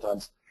because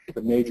sometimes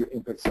the major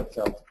impacts are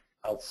felt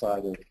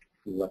outside of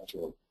the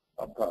electoral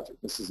project.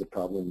 This is a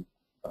problem,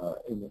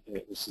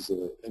 this is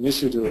an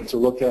issue to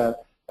look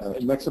at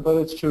in Mexico, but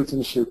it's true it's an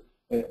issue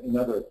in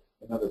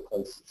other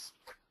places.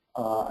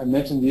 I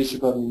mentioned the issue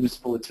about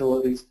municipal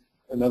utilities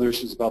and other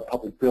issues about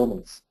public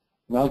buildings.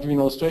 And I'll give you an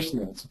illustration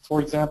there. So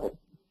for example,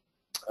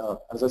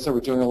 as I said,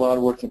 we're doing a lot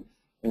of work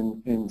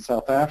in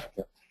South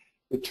Africa.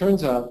 It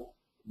turns out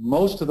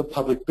most of the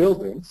public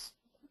buildings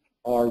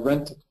are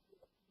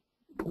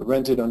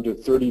rented under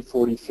 30,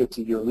 40,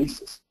 50-year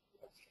leases.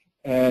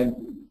 And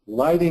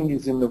lighting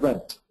is in the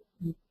rent.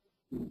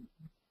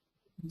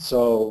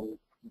 So,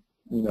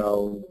 you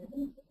know,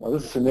 well,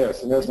 this is SENERA.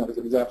 SENERA's not a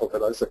good example,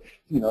 but I say,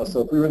 you know,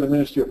 so if we were in the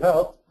Ministry of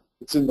Health,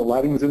 it's in the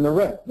lighting is in the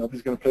rent.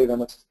 Nobody's going to pay that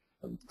much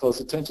close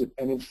attention.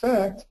 And in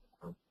fact,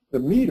 the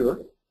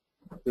meter,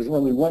 there's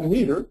only one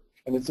meter,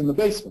 and it's in the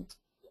basement.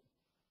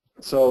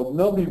 So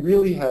nobody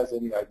really has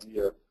any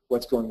idea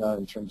what's going on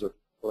in terms of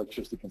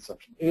electricity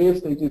consumption.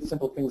 If they did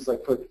simple things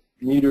like put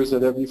meters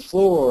at every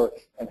floor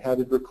and had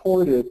it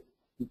recorded,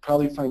 you'd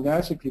probably find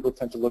naturally people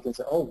tend to look and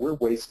say, oh, we're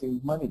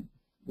wasting money.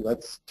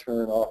 Let's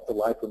turn off the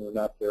light when we're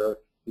not there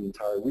the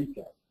entire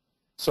weekend.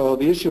 So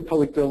the issue of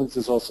public buildings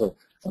is also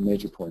a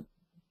major point.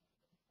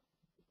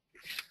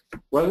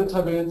 What are the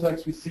type of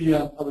impacts we see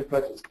on public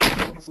budgets?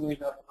 Obviously,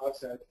 I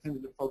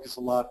tended to focus a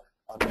lot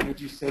on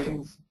energy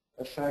savings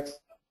effects,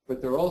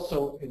 but there are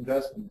also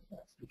investment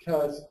effects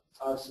because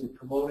obviously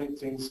promoting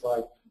things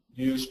like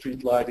new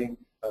street lighting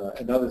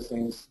and other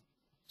things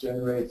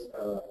generates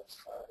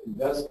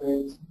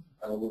investment,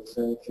 which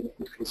then can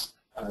increase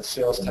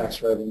sales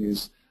tax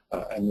revenues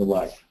and the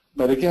like.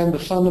 But again, the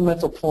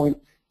fundamental point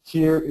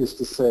here is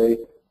to say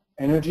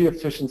energy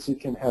efficiency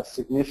can have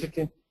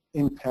significant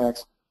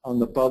impacts on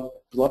the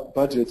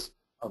budgets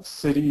of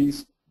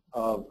cities,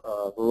 of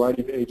a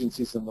variety of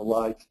agencies and the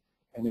like,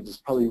 and it is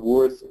probably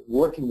worth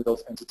working with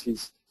those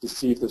entities to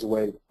see if there's a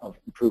way of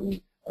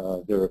improving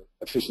their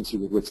efficiency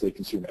with which they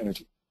consume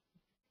energy.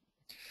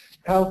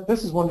 health,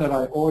 this is one that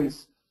I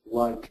always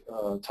like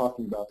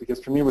talking about,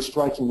 because for me it was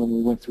striking when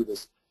we went through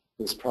this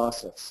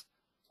process.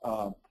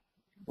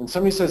 When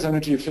somebody says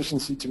energy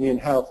efficiency to me in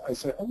health, I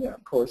say, oh yeah,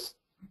 of course,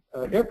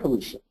 air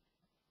pollution.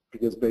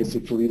 Because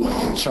basically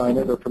in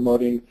China they're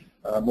promoting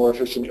more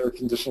efficient air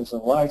conditions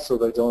and the like, so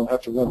they don't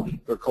have to run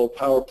their coal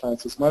power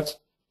plants as much,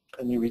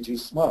 and you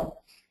reduce smog.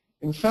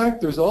 In fact,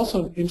 there's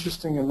also an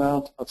interesting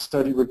amount of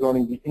study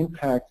regarding the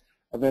impact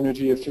of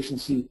energy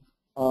efficiency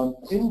on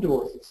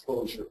indoor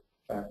exposure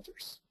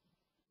factors.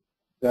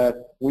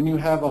 That when you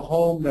have a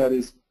home that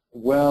is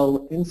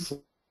well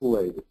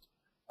insulated,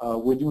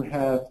 when you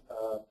have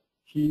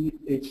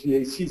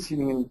HVAC,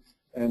 heating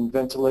and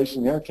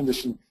ventilation, air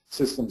conditioning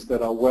systems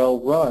that are well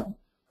run,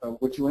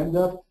 what you end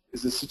up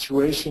is a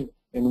situation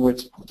in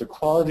which the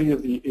quality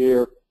of the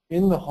air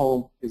in the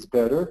home is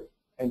better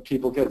and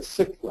people get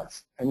sick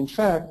less. And in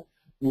fact,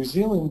 New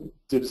Zealand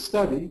did a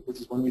study, which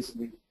is one reason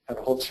we had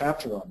a whole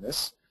chapter on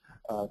this.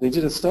 They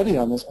did a study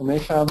on this, and they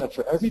found that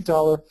for every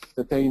dollar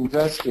that they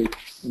invested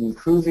in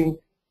improving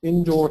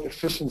indoor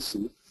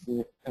efficiency,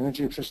 the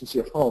energy efficiency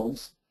of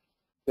homes,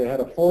 they had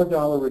a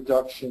 $4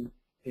 reduction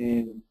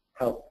in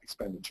health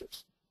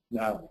expenditures.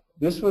 Now,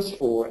 this was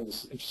for, and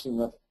this is interesting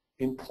enough,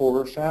 in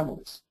poorer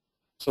families.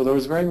 So there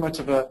was very much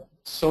of a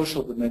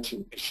social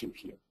dimension issue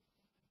here.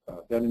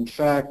 That in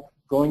fact,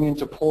 going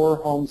into poorer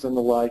homes and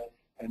the like,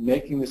 and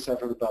making this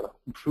effort about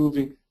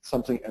improving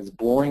something as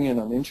boring and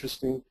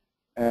uninteresting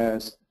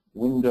as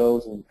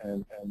windows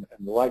and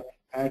the like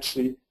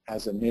actually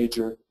has a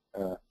major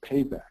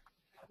payback.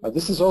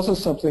 This is also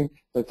something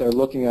that they're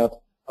looking at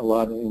a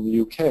lot in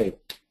the UK.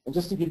 And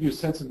just to give you a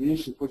sense of the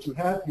issue, what you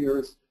have here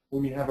is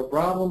when you have a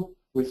problem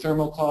with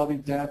thermal quality,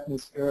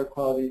 dampness, air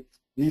quality,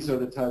 these are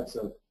the types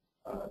of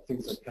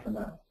things that come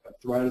out.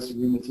 Arthritis,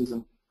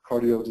 rheumatism,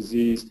 cardio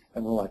disease,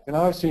 and the like. And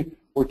obviously,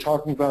 we're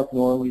talking about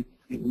normally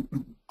in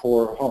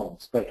poor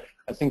homes. But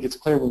I think it's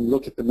clear when you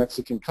look at the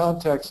Mexican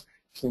context,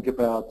 think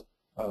about,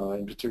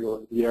 in particular,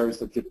 the areas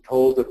that get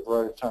cold at a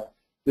variety of times,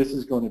 this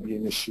is going to be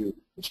an issue.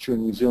 It's true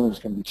in New Zealand,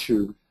 it's going to be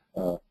true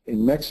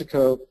in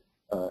Mexico,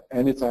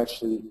 and it's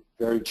actually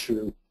very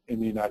true in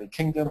the United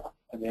Kingdom,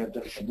 and they have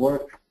done some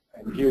work.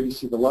 And here you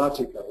see the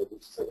logic of it,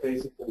 which is that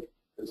basically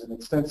there's an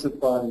extensive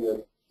body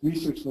of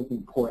research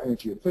linking poor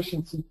energy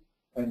efficiency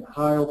and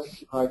high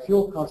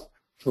fuel costs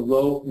to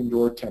low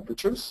indoor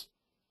temperatures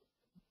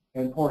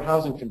and poor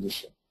housing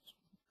conditions.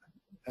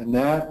 And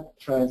that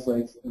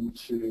translates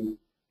into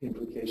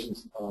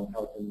implications on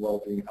health and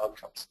well-being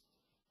outcomes.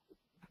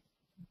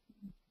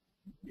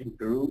 In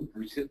Peru,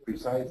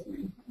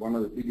 precisely, one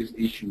of the biggest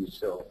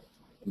issues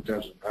in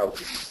terms of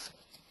housing,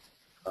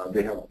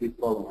 they have a big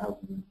problem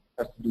housing,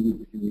 has to do with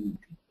the community.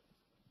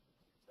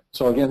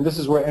 So again, this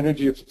is where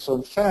energy, so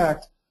in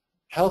fact,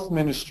 health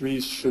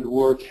ministries should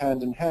work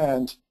hand in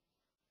hand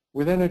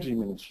with energy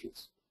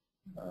ministries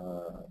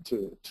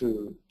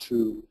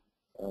to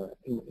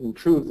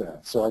improve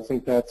that. So I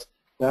think that's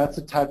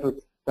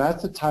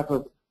the type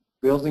of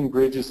building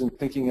bridges and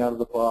thinking out of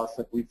the box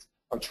that we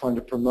are trying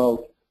to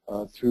promote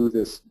through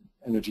this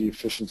energy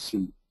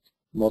efficiency,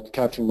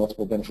 capturing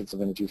multiple benefits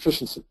of energy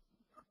efficiency.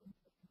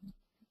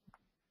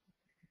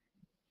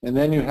 And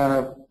then you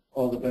have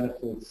all the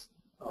benefits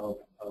of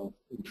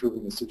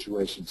improving the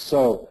situation.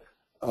 So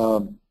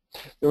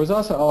there was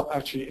also,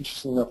 actually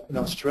interesting enough, in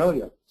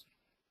Australia,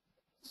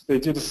 they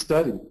did a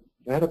study.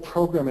 They had a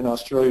program in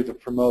Australia to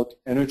promote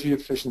energy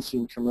efficiency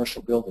in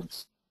commercial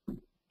buildings.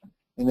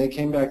 And they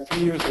came back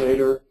 3 years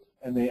later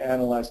and they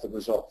analyzed the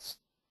results.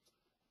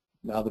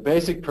 Now the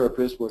basic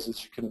purpose was,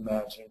 as you can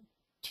imagine,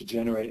 to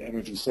generate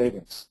energy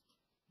savings.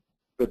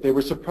 But they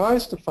were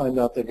surprised to find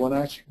out that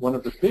one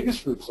of the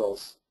biggest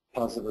results,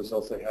 positive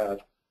results they had,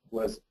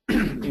 was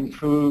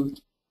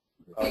improved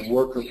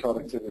worker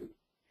productivity.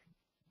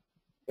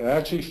 They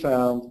actually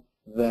found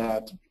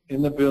that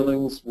in the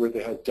buildings where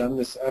they had done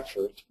this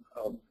effort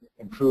of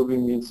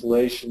improving the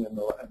insulation and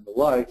the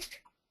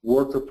like,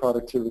 worker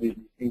productivity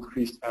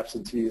increased,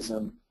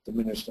 absenteeism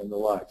diminished, and the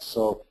like.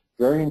 So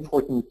very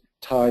important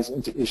ties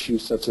into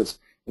issues such as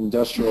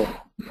industrial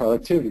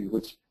productivity,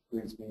 which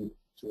brings me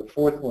to the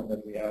fourth one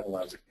that we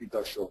analyze,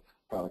 industrial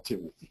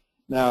productivity.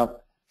 Now,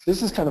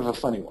 this is kind of a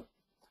funny one,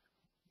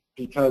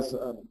 because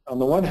on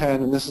the one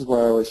hand, and this is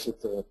where I always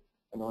hit the,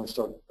 and I always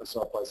start this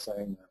off by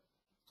saying that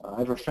I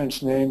have a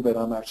French name, but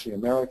I'm actually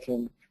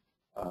American,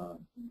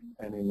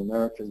 and in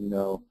America, you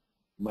know,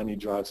 money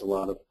drives a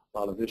lot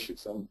of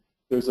issues. And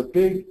there's a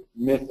big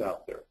myth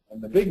out there,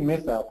 and the big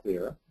myth out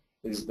there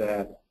is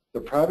that the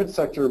private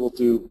sector will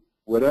do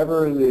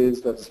whatever it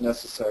is that's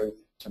necessary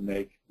to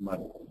make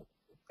money.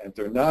 And if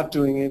they're not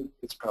doing it,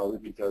 it's probably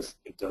because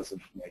it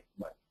doesn't make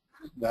money.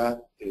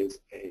 That is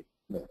a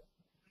myth.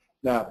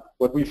 Now,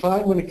 what we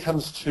find when it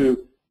comes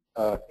to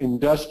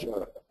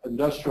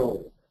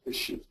industrial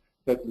issues,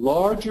 that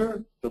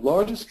the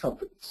largest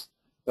companies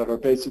that are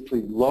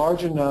basically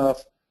large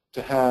enough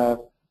to have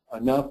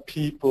enough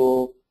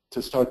people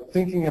to start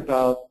thinking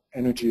about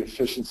energy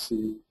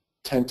efficiency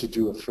tend to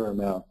do a fair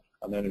amount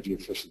on energy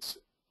efficiency.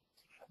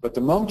 But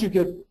the moment you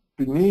get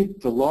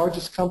beneath the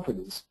largest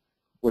companies,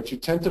 what you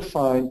tend to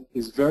find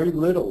is very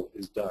little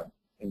is done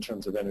in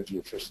terms of energy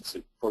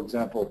efficiency. For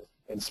example,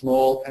 in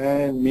small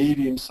and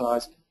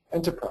medium-sized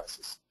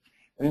enterprises.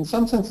 And in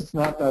some sense, it's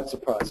not that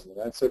surprising.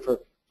 And I'd say for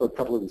a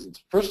couple of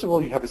reasons. First of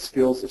all, you have a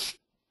skills issue,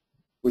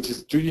 which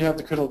is, do you have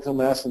the critical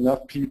mass,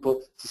 enough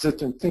people to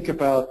sit and think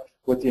about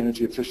what the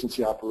energy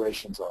efficiency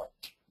operations are?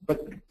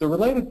 But the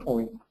related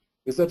point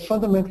is that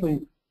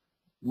fundamentally,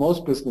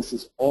 most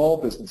businesses, all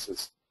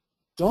businesses,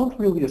 don't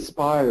really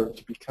aspire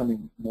to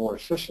becoming more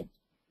efficient.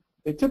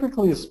 They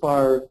typically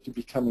aspire to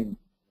becoming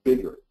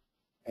bigger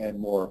and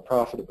more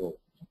profitable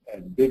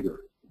and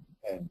bigger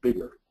and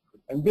bigger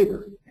and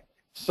bigger.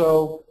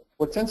 So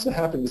what tends to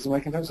happen is,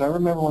 I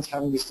remember once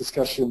having this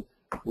discussion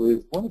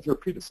with one of your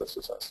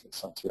predecessors, actually,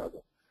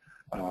 Santiago.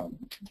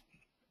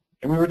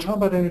 And we were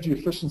talking about energy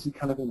efficiency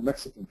kind of in the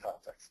Mexican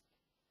context.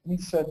 And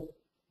he said,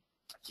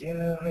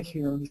 yeah, I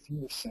hear everything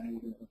you're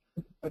saying.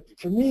 But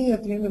for me,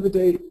 at the end of the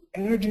day,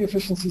 energy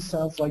efficiency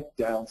sounds like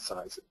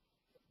downsizing.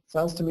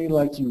 Sounds to me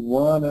like you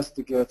want us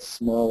to get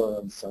smaller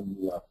on some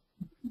level.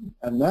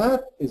 And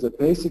that is a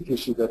basic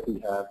issue that we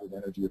have with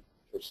energy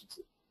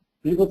efficiency.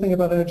 People think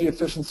about energy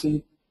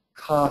efficiency,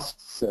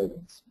 cost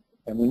savings.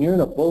 And when you're in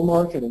a bull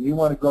market and you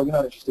want to grow, you're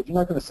not interested. You're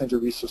not going to send your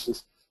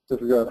resources to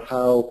figure out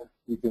how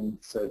you can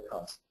save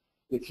costs.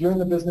 If you're in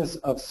the business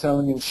of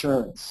selling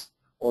insurance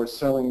or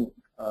selling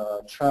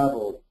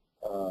travel,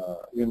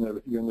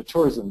 you're in the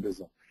tourism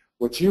business.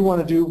 What you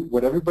want to do,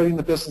 what everybody in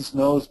the business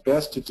knows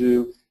best to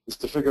do, is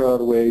to figure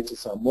out a way to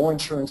sell more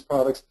insurance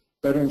products,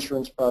 better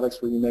insurance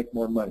products where you make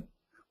more money,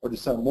 or to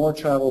sell more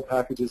travel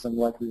packages and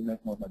likely you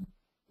make more money.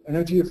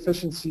 Energy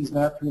efficiency is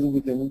not really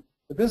within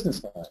the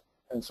business line.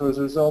 And so as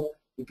a result,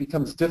 it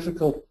becomes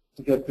difficult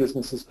to get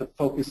businesses to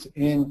focus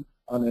in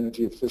on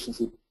energy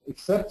efficiency,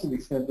 except to the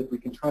extent that we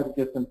can try to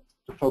get them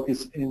to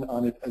focus in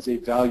on it as a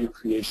value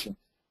creation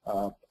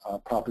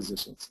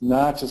proposition. It's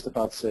not just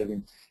about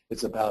saving,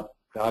 it's about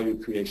value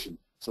creation.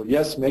 So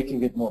yes,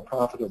 making it more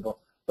profitable,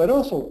 but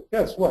also,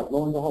 guess what,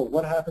 lo and behold,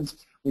 what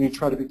happens when you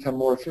try to become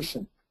more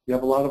efficient? You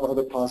have a lot of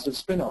other positive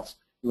spin-offs.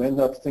 You end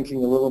up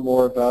thinking a little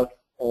more about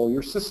all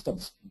your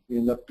systems. You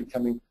end up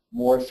becoming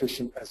more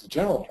efficient as a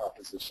general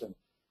proposition.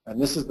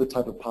 And this is the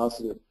type of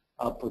positive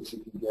outputs you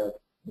can get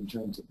in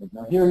terms of it.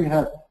 Now here you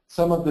have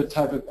some of the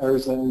type of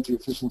areas of energy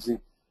efficiency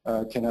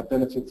can have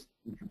benefits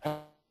in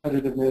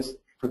competitiveness,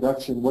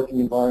 production, working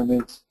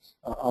environments,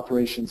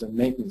 operations, and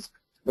maintenance.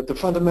 But the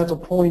fundamental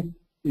point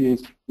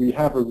is we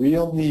have a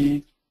real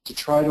need to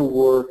try to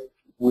work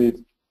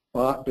with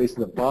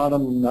basically the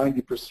bottom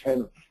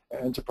 90% of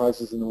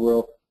enterprises in the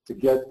world to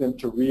get them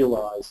to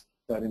realize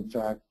that, in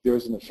fact,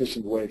 there's an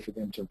efficient way for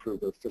them to improve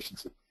their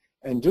efficiency.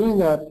 And doing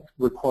that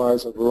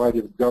requires a variety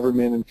of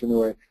government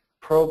and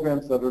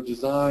programs that are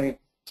designed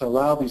to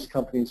allow these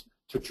companies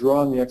to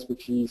draw on the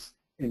expertise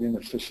in an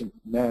efficient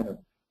manner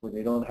where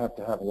they don't have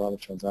to have a lot of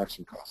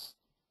transaction costs.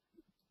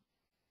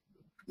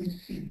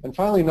 And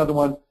finally, another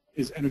one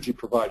is energy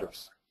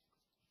providers.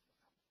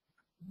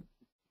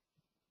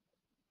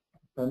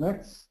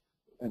 Next,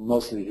 and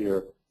mostly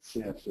here,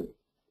 CFC.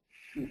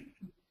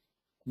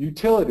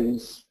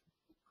 Utilities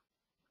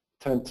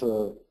tend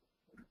to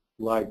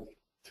like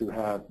to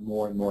have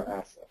more and more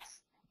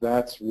assets.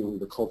 That's really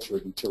the culture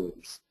of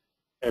utilities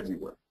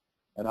everywhere.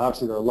 And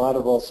obviously there are a lot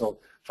of also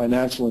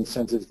financial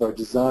incentives that are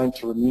designed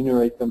to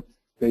remunerate them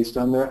based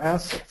on their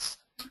assets.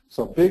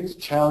 So a big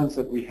challenge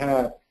that we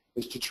have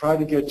is to try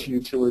to get to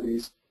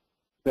utilities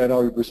that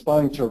are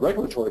responding to a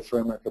regulatory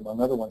framework, among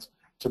other ones,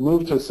 to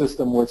move to a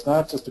system where it's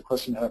not just a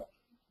question of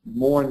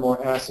more and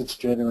more assets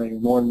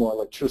generating more and more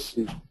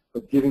electricity,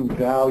 but giving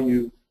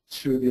value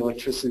to the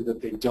electricity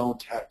that they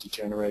don't have to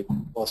generate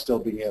while still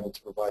being able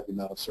to provide the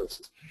amount of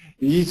services.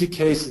 The easy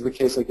case is the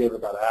case I gave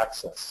about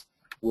access,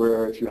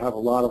 where if you have a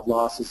lot of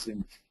losses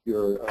in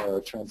your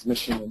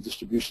transmission and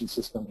distribution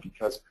system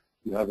because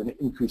you have an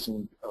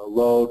increasing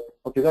load,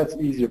 okay, that's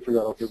easy to figure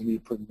out, okay, we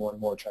need to put more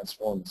and more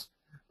transformers.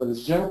 But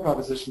as a general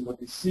proposition,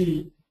 what we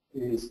see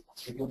is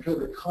to compare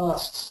the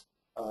costs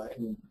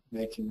in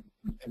making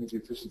energy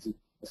efficiency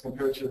as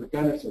compared to the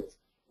benefits,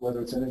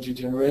 whether it's energy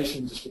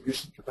generation,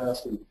 distribution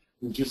capacity,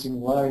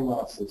 reducing line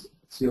losses,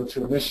 CO2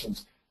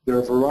 emissions. There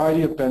are a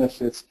variety of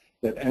benefits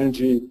that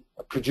energy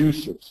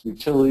producers,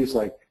 utilities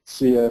like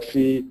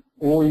CFE,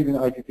 or even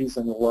IPPs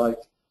and the like,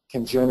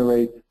 can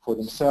generate for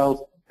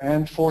themselves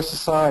and for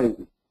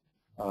society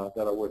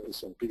that are worth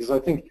pursuing. Because I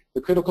think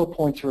the critical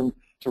point to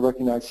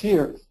recognize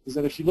here is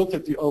that if you look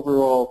at the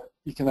overall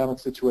economic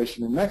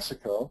situation in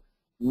Mexico,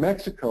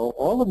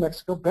 all of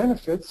Mexico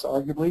benefits,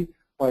 arguably,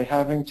 by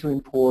having to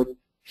import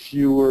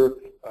fewer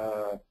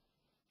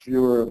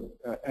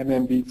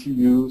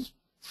MMBTUs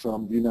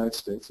from the United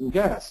States in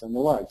gas and the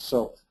like.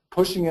 So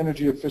pushing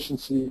energy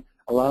efficiency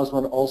allows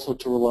one also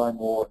to rely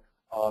more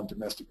on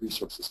domestic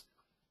resources.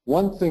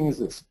 One thing is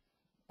this: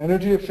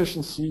 energy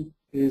efficiency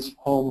is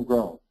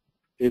homegrown.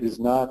 It is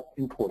not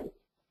imported.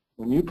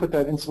 When you put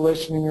that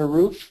insulation in your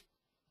roof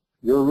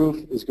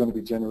is going to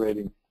be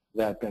generating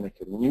that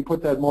benefit. When you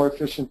put that more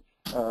efficient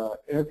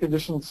air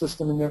conditioning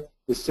system in there,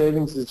 the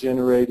savings is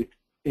generated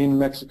in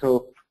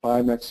Mexico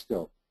by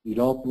Mexico. You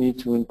don't need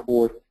to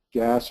import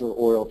gas or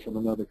oil from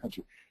another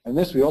country. And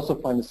this we also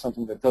find is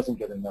something that doesn't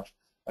get enough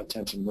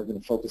attention. We're going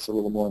to focus a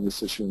little more on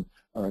this issue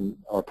in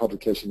our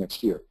publication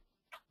next year.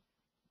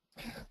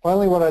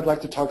 Finally, what I'd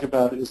like to talk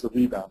about is the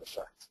rebound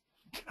effect.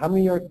 How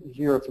many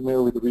here are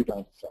familiar with the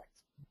rebound effect?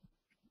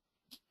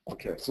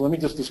 Okay, so let me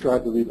just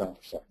describe the rebound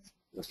effect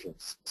just for a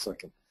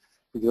second,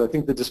 because I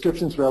think the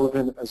description is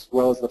relevant as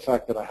well as the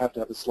fact that I have to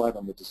have a slide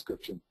on the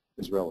description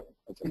is relevant.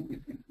 Okay.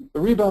 The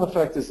rebound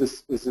effect is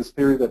this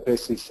theory that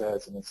basically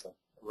says, and it's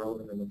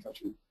relevant in a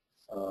country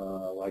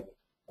like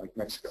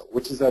Mexico,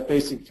 which is that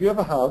basically if you have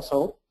a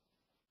household,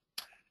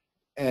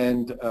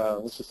 and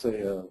let's just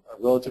say a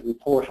relatively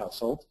poor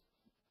household,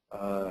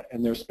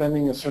 and they're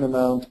spending a certain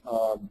amount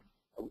on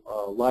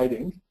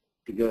lighting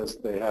because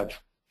they have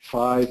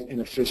 5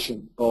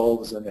 inefficient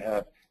bulbs and they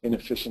have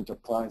inefficient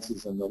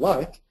appliances and the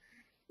like.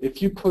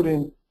 If you put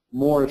in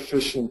more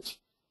efficient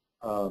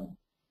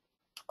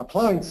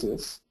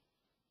appliances,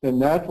 then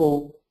that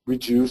will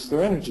reduce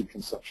their energy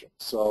consumption.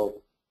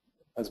 So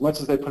as much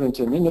as they put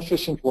into an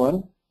inefficient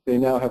one, they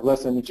now have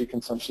less energy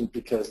consumption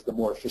because the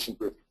more efficient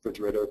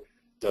refrigerator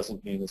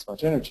doesn't need as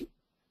much energy.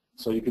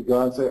 So you could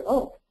go out and say,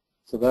 oh,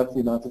 so that's the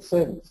amount of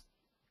savings.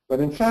 But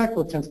in fact,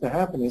 what tends to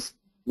happen is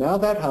now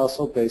that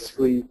household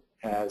basically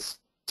has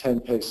 10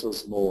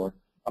 pesos more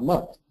a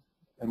month.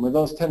 And with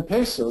those 10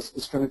 pesos,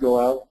 it's going to go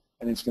out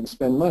and it's going to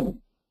spend money.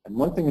 And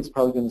one thing it's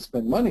probably going to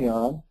spend money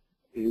on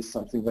is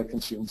something that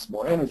consumes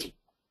more energy.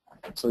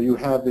 So you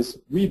have this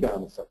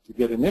rebound effect. You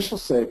get initial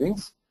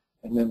savings,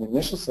 and then the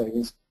initial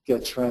savings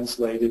get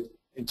translated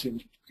into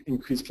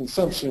increased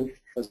consumption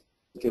as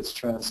it gets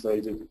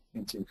translated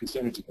into increased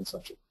energy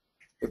consumption.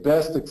 The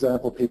best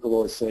example people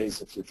always say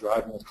is if you're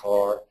driving a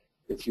car,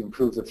 if you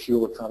improve the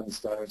fuel economy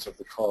standards of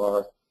the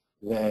car,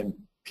 then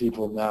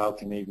people now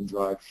can even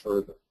drive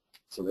further.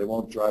 So they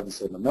won't drive the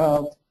same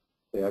amount.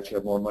 They actually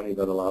have more money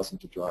that allows them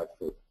to drive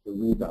further, the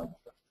rebound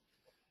effect.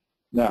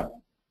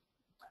 Now,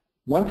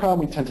 one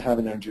problem we tend to have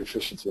in energy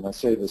efficiency, and I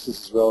say this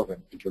is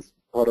relevant because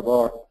part of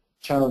our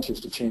challenge is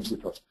to change the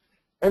approach.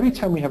 Every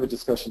time we have a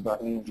discussion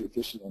about energy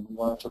efficiency and we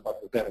want to talk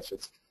about the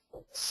benefits,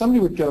 somebody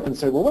would get up and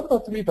say, well, what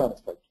about the rebound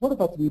effect? What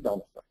about the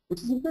rebound effect?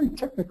 Which is a very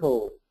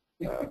technical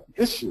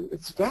issue.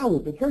 It's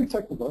valid, but very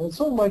technical. And it's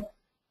sort of like,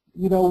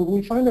 you know,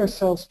 we find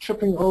ourselves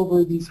tripping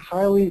over these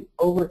highly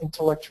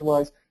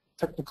over-intellectualized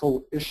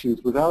technical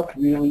issues without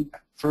really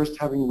first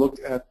having looked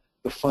at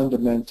the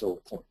fundamental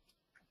point.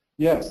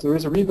 Yes, there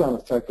is a rebound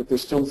effect, but there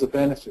still is a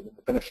benefit, and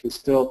the benefit is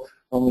still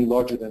only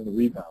larger than the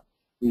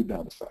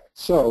rebound effect.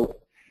 So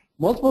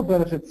multiple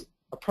benefits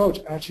approach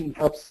actually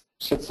helps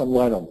shed some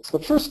light on this. The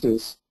first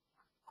is,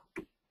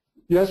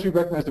 yes, we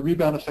recognize the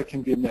rebound effect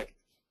can be a negative.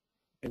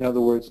 In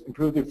other words,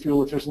 improve the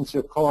fuel efficiency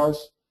of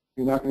cars,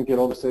 you're not going to get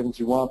all the savings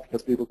you want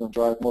because people are going to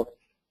drive more.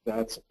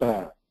 That's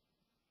bad.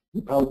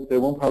 They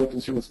won't probably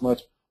consume as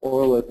much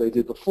oil as they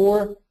did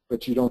before,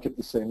 but you don't get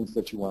the savings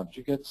that you want.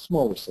 You get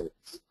smaller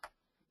savings.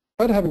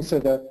 But having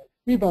said that,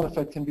 rebound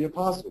effect can be a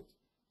positive.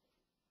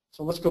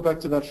 So let's go back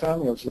to that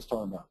family I was just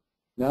talking about.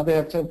 Now they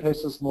have 10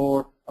 pesos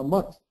more a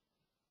month.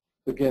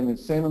 Again, the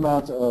same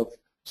amount of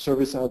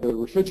service out of the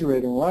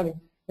refrigerator and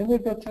lighting, and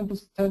they've got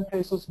 10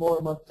 pesos more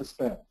a month to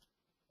spend.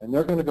 And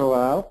they're going to go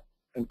out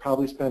and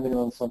probably spending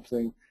on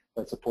something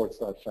that supports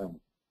that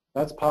family.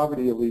 That's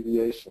poverty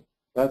alleviation.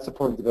 That's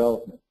supporting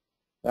development.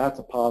 That's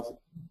a positive.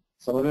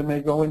 Some of it may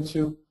go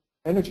into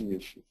energy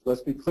issues.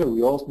 Let's be clear.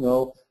 We all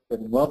know that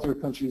in wealthier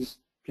countries,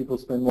 people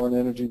spend more on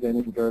energy than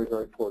in very,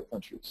 very poor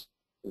countries.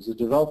 There's a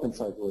development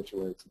cycle that's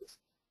related to this.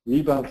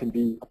 Rebound can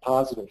be a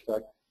positive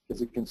effect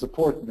because it can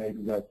support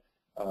maybe that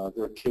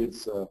their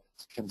kids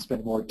can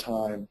spend more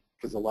time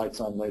because the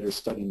light's on later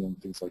studying and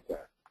things like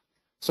that.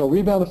 So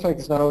rebound effect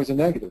is not always a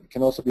negative. It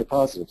can also be a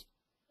positive.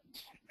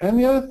 And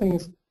the other thing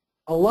is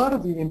a lot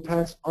of the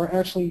impacts are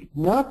actually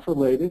not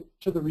related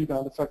to the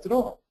rebound effect at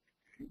all.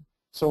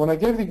 So when I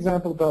gave the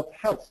example about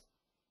health,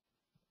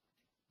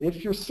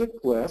 if you're sick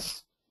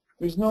less,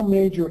 there's no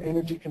major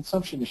energy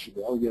consumption issue.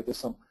 Oh yeah, there's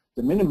some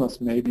de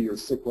minimis. Maybe you're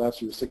sick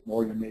less, you're sick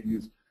more. You may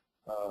use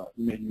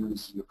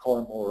your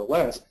car more or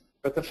less.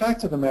 But the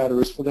fact of the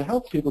matter is, for the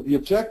health people, the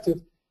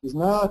objective is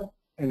not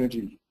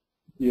energy.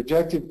 The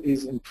objective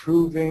is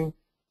improving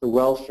the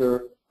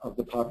welfare of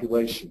the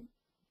population.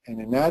 And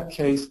in that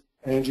case,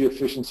 energy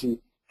efficiency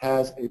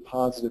has a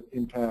positive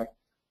impact.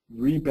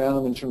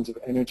 Rebound in terms of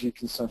energy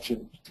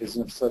consumption is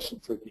an obsession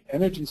for the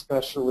energy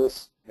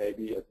specialists,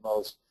 maybe at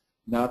most,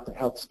 not the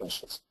health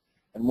specialists.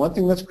 And one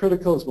thing that's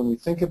critical is when we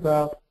think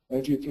about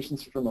energy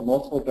efficiency from a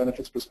multiple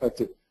benefits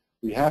perspective,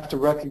 we have to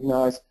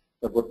recognize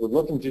that what we're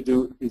looking to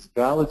do is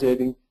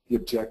validating the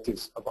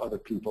objectives of other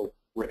people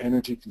where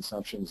energy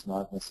consumption is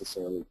not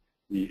necessarily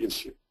the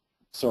issue.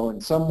 So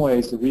in some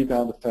ways, the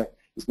rebound effect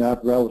is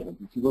not relevant.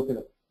 If you look at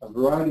a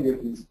variety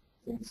of these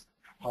things,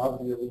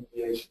 poverty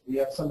alleviation, we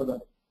have some of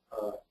them.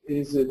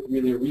 Is it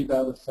really a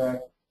rebound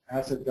effect?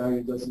 Asset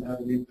value doesn't have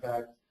an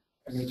impact.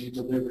 Energy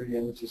delivery,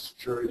 energy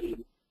security,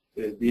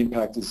 the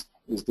impact is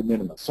de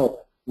minimis.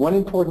 So one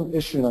important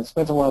issue, and I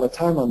spent a lot of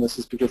time on this,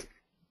 is because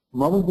the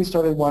moment we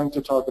started wanting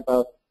to talk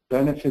about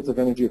benefits of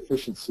energy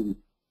efficiency,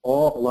 a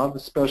lot of the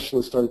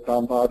specialists started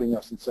bombarding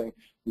us and saying,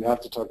 you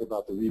have to talk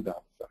about the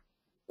rebound effect.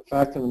 The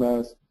fact of the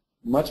matter is,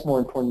 much more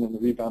important than the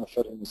rebound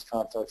effect in this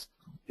context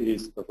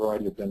is the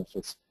variety of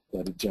benefits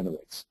that it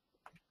generates.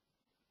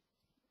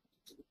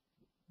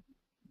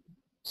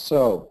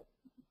 So,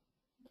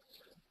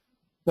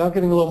 now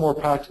getting a little more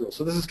practical.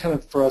 So this is kind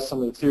of, for us,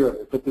 some of the theory of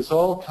it, but this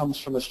all comes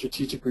from a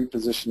strategic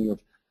repositioning of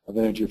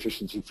energy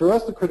efficiency. For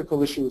us, the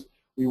critical issue is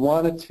we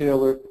want to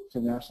tailor to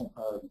national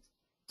priorities.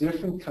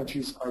 Different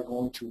countries are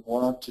going to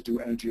want to do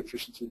energy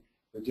efficiency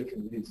for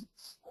different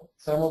reasons.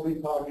 Some will be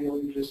poverty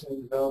alleviation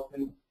and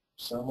development,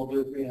 some will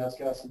be greenhouse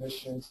gas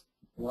emissions,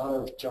 a lot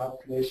of job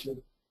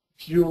creation.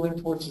 Fuel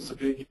imports is a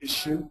big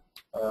issue.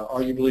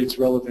 Arguably, it's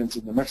relevant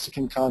in the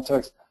Mexican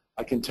context.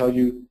 I can tell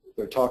you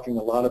they're talking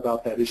a lot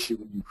about that issue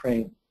in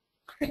Ukraine.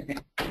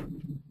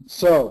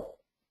 So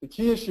the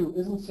key issue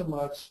isn't so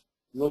much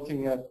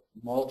looking at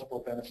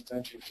multiple benefits.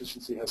 Energy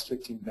efficiency has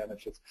 15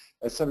 benefits.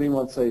 As somebody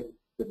once said,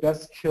 the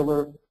best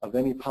killer of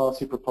any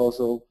policy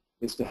proposal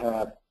is to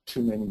have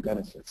too many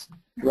benefits.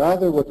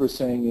 Rather, what we're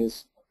saying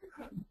is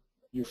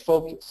you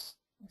focus.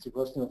 It's a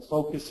question of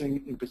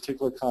focusing in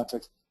particular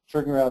context,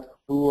 figuring out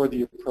who are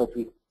the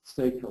appropriate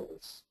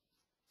stakeholders.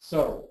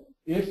 So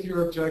if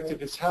your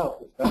objective is health,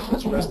 if that's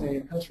what's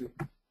resonating in the country,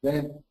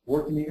 then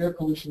working the air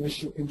pollution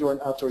issue, indoor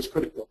and outdoor, is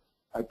critical.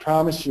 I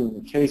promise you,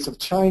 in the case of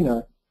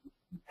China,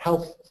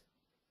 health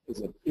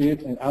is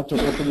and outdoor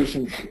air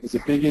pollution is a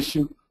big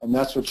issue, and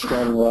that's what's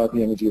driving a lot of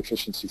the energy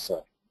efficiency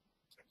side.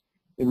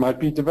 It might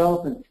be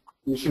development.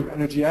 The issue of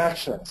energy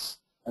access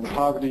and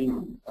poverty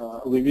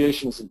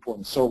alleviation is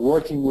important. So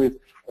working with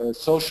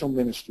social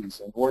ministries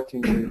and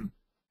working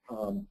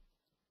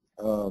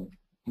with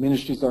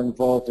ministries that are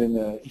involved in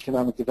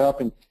economic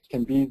development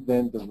can be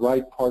then the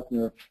right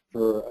partner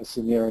for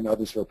SENER and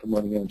others who are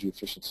promoting energy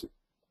efficiency.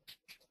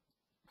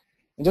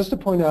 And just to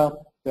point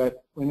out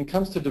that when it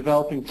comes to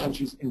developing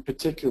countries in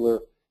particular,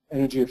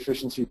 energy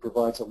efficiency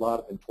provides a lot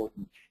of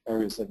important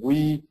areas that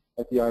we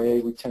at the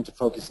IEA we tend to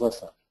focus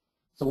less on.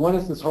 So one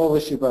is this whole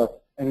issue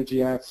about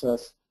energy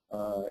access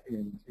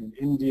in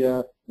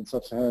India, in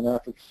sub-Saharan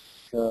Africa,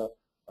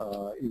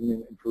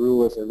 even in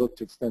Peru as they look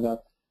to extend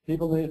out.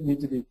 People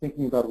need to be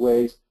thinking about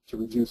ways to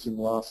reducing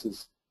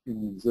losses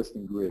in the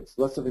existing grids.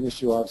 Less of an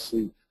issue,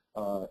 obviously,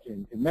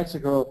 in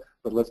Mexico,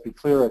 but let's be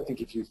clear, I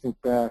think if you think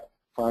back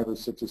 5 or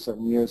 6 or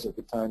 7 years at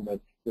the time that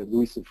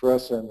Luis y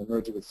Fresa and the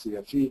merger with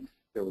CFE,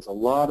 there was a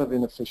lot of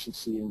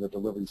inefficiency in the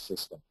delivery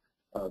system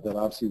that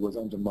obviously was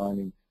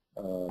undermining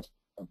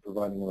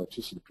providing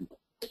electricity to people.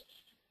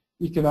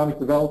 Economic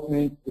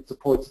development, it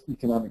supports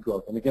economic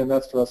growth. And again,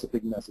 that's for us a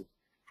big message.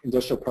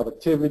 Industrial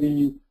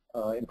productivity,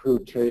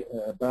 improved trade,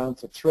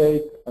 balance of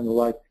trade, and the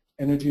like.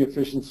 Energy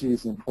efficiency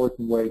is an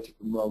important way to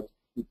promote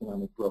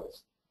economic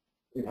growth.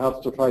 It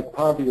helps to fight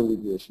poverty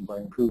alleviation by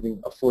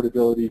improving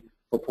affordability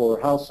for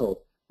poorer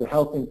households, the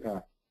health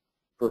impact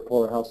for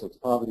poorer households,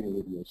 poverty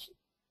alleviation.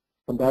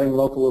 Combating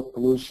local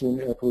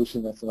pollution, air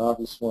pollution, that's an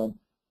obvious one.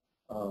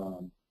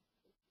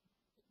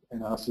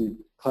 And obviously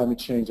climate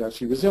change,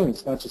 actually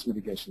resilience, not just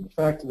mitigation. The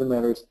fact of the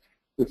matter is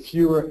the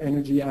fewer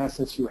energy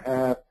assets you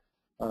have,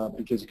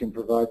 because you can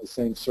provide the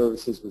same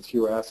services with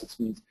fewer assets,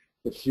 means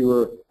the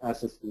fewer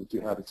assets that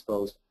you have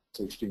exposed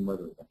to extreme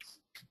weather events.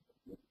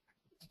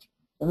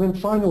 And then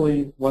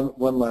finally, one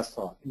last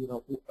thought.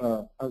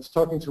 I was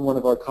talking to one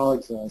of our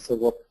colleagues and I said,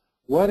 well,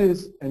 what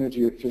is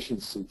energy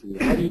efficiency for you?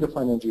 How do you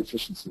define energy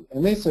efficiency?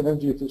 And they said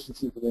energy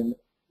efficiency for them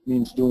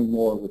means doing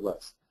more with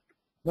less.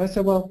 And I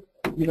said, well,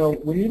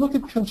 when you look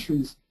at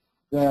countries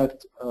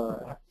that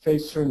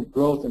face certain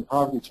growth and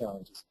poverty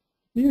challenges,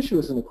 the issue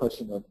isn't a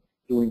question of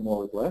doing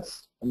more with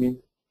less. I mean,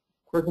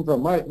 correct me if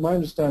I'm wrong, my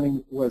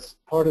understanding was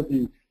part of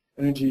the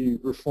energy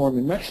reform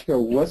in Mexico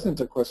wasn't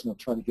a question of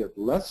trying to get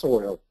less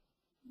oil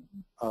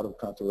out of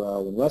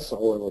Cantoral and less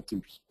oil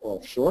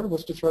offshore. It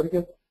was to try to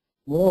get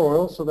more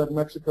oil so that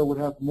Mexico would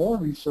have more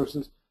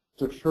resources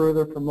to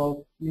further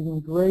promote even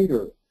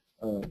greater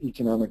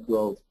economic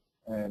growth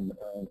and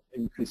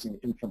increasing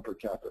income per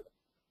capita.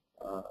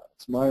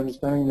 It's my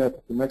understanding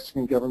that the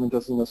Mexican government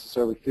doesn't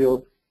necessarily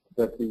feel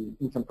that the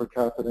income per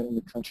capita in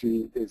the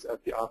country is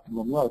at the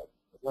optimum level.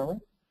 Is that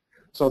right?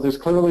 So there's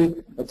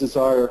clearly a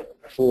desire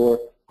for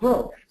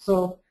growth.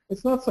 So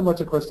it's not so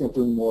much a question of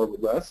doing more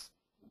with less.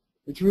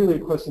 It's really a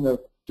question of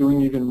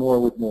doing even more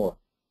with more.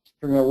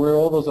 Figuring out where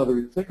all those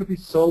other, there could be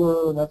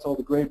solar, and that's all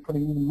the great,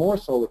 putting even more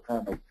solar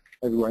panels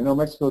everywhere. I know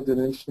Mexico did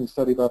an interesting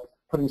study about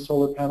putting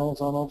solar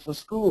panels on all the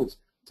schools,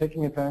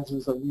 taking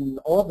advantage of even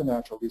all the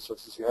natural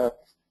resources you have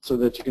so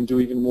that you can do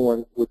even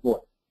more with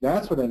more.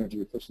 That's what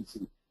energy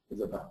efficiency is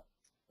about.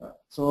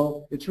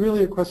 So it's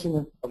really a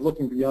question of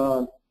looking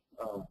beyond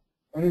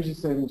energy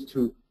savings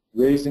to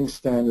raising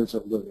standards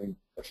of living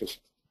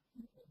efficiently.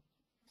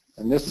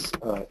 And this is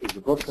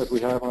the book that we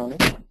have on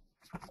it. I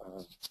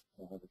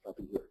have a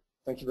copy here.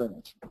 Thank you very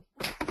much.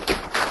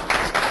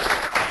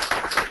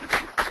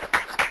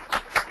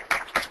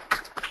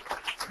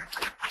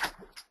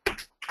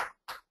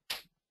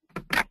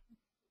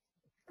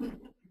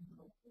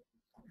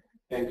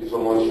 Thank you so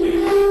much,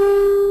 Steve.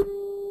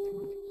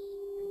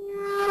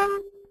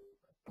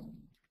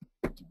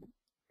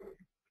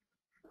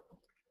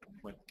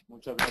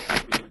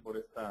 por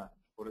esta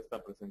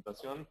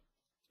presentación.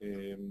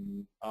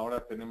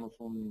 Ahora tenemos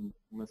un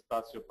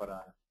espacio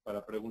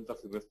para preguntas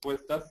y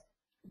respuestas.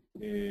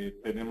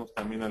 Tenemos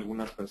también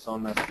algunas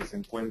personas que se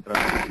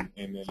encuentran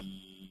en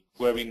el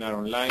webinar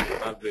online.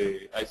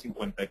 Hay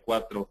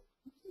 54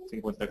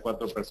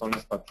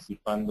 personas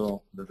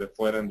participando desde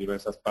fuera en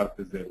diversas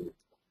partes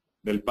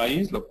del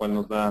país, lo cual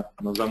nos da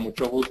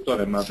mucho gusto,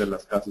 además de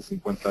las casi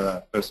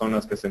 50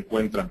 personas que se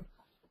encuentran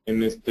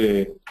en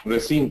este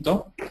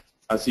recinto.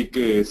 Así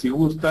que si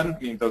gustan,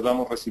 mientras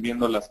vamos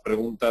recibiendo las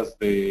preguntas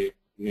de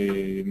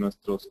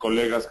nuestros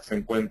colegas que se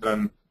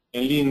encuentran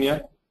en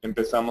línea,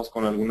 empezamos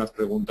con algunas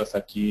preguntas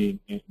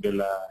aquí de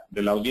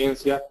la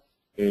audiencia.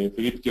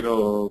 Philippe,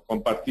 quiero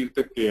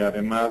compartirte que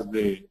además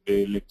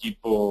del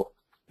equipo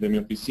de mi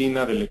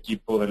oficina, del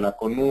equipo de la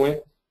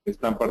CONUE,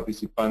 están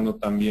participando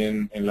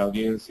también en la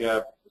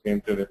audiencia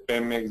gente de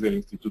Pemex, del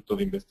Instituto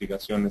de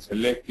Investigaciones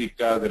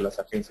Eléctricas, de las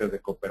agencias de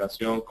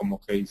cooperación como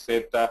GIZ,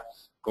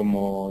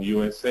 como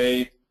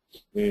USAID,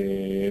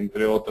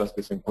 entre otras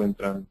que se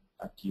encuentran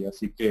aquí.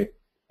 Así que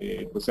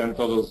pues sean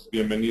todos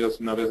bienvenidos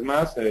una vez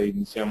más.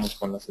 Iniciamos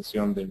con la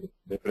sesión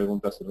de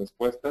preguntas y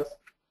respuestas.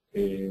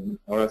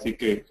 Ahora sí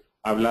que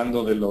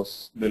hablando de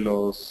los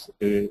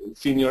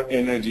Senior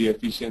Energy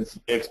Efficiency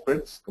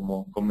Experts,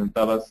 como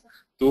comentabas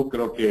tú,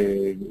 creo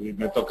que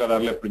me toca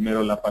darle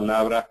primero la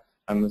palabra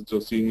a nuestro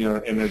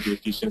Senior Energy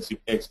Efficiency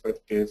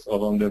Expert, que es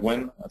Odón de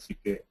Buen. Así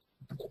que,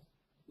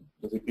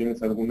 si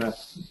tienes alguna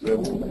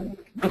pregunta.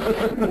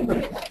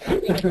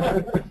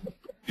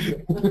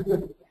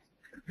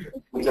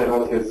 Muchas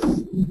gracias,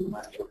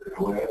 maestro.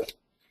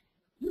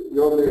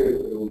 Yo le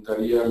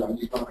preguntaría la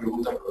misma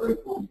pregunta pero del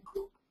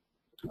público.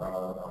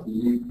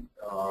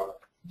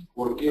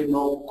 ¿Por qué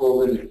no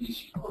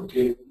co-beneficio? ¿Por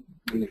qué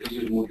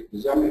beneficios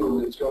múltiples? Ya me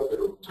convenció,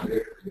 pero me gustaría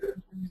que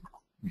el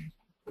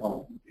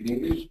público. ¿En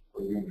inglés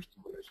o en inglés?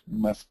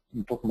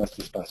 Un poco más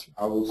despacio.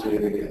 I will say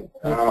it again.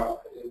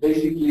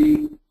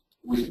 Basically,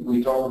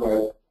 we talk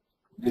about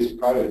this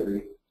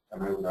privately,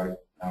 and I would like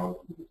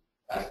now to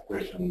ask a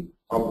question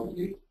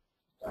publicly.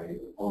 I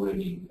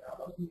already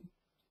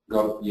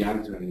got the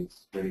answer, and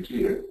it's very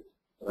clear.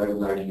 But I would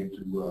like you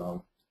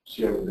to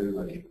share with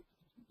everybody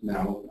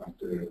now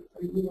after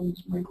I go on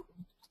this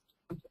microphone.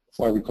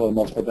 Why we call it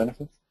multiple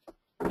benefits?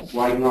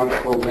 Why not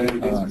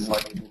co-benefits and why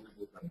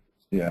multiple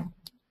benefits? Yeah.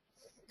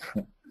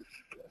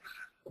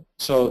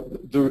 So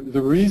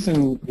the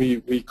reason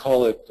we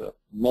call it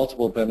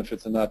multiple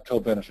benefits and not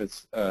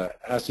co-benefits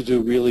has to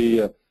do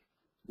really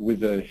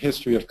with the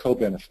history of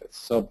co-benefits.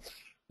 So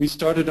we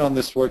started on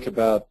this work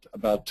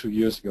about 2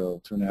 years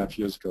ago, 2.5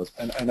 years ago,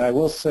 and I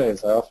will say,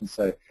 as I often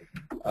say,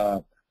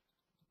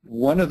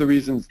 one of the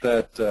reasons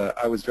that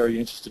I was very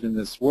interested in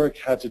this work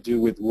had to do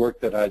with work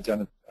that I had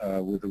done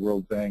with the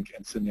World Bank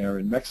and SENER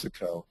in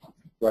Mexico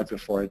right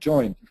before I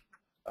joined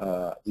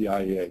the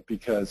IEA,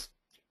 because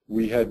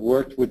we had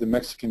worked with the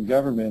Mexican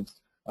government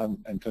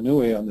and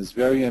CONUE on this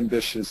very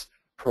ambitious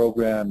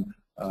program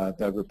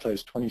that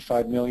replaced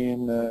 25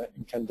 million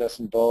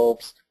incandescent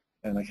bulbs,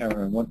 and I can't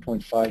remember,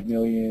 1.5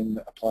 million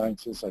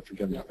appliances, I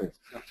forget the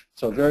figures.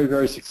 So a very,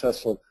 very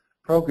successful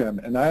program.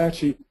 And I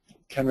actually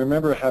can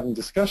remember having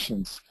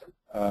discussions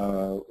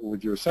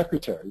with your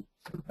secretary,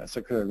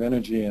 Secretary of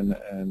Energy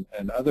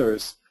and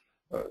others,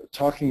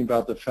 talking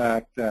about the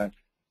fact that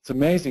it's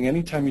amazing,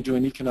 anytime you do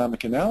an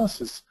economic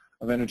analysis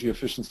of energy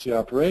efficiency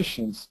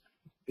operations,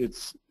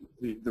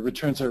 the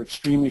returns are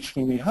extremely,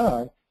 extremely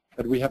high,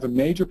 but we have a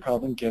major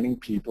problem getting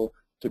people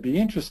to be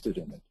interested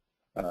in it.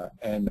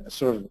 And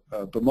sort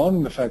of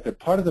bemoaning the fact that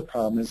part of the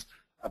problem is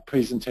a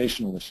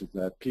presentational issue,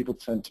 that people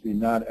tend to be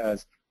not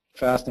as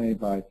fascinated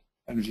by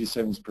energy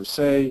savings per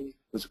se.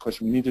 There's a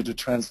question we needed to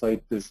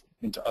translate this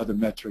into other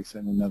metrics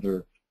and in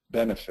other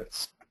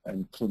benefits,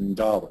 including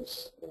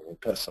dollars or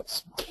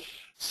pesos.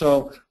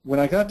 So when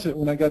I got to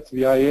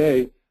the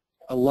IEA,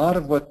 a lot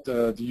of what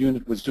the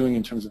unit was doing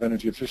in terms of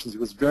energy efficiency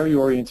was very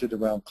oriented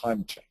around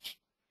climate change.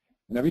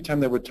 And every time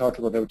they would talk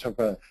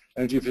about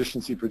energy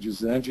efficiency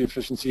produces energy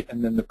efficiency,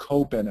 and then the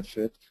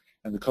co-benefit,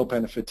 and the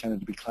co-benefit tended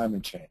to be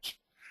climate change.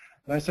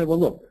 And I said, well,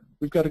 look,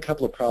 we've got a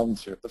couple of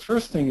problems here. The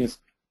first thing is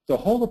the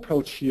whole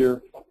approach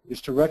here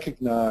is to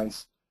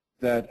recognize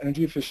that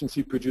energy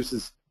efficiency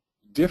produces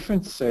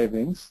different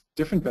savings,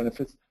 different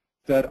benefits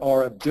that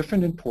are of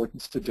different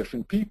importance to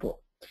different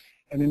people.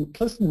 And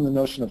implicit in the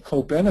notion of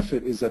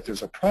co-benefit is that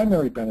there's a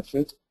primary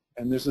benefit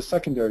and there's a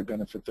secondary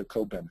benefit to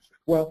co-benefit.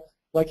 Well,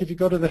 like if you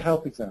go to the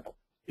health example,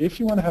 if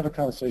you want to have a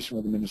conversation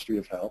with the Ministry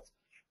of Health,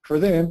 for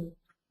them,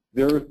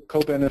 their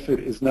co-benefit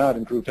is not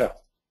improved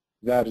health.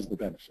 That is the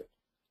benefit.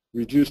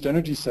 Reduced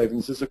energy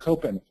savings is a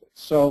co-benefit.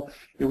 So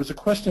it was a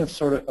question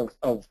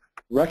of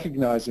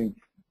recognizing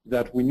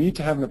that we need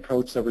to have an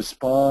approach that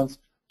responds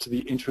to the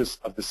interests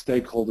of the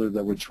stakeholder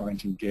that we're trying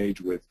to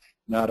engage with,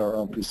 not our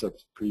own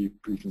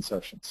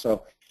preconceptions.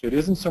 So it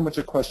isn't so much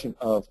a question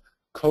of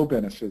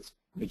co-benefits,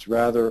 it's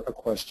rather a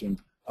question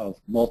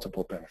of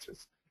multiple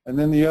benefits. And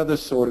then the other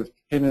sort of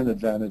hidden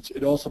advantage,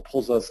 it also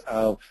pulls us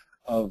out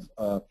of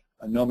a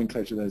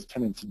nomenclature that is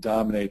tending to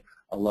dominate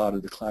a lot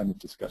of the climate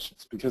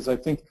discussions. Because I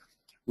think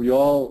we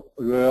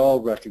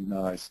all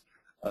recognize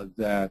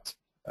that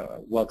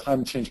while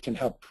climate change can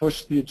help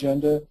push the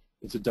agenda,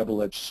 it's a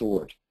double-edged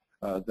sword.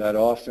 That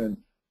often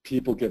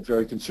people get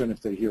very concerned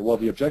if they hear, well,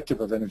 the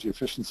objective of energy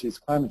efficiency is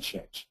climate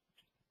change.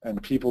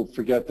 And people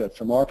forget that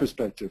from our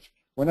perspective,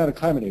 we're not a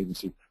climate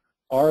agency.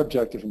 Our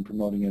objective in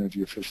promoting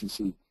energy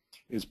efficiency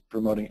is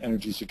promoting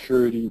energy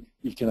security,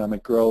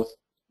 economic growth,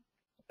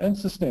 and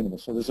sustainable.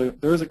 So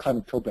there is a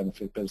climate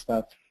co-benefit, but it's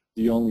not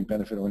the only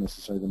benefit or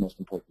necessarily the most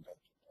important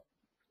benefit.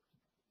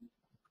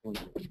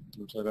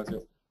 Muchas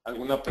gracias.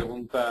 ¿Alguna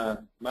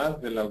pregunta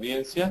más de la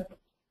audiencia?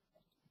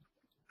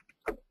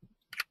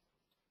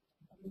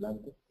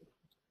 Adelante.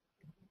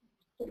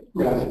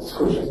 Gracias,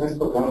 José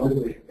Ernesto Gámez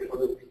de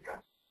Rodríguez.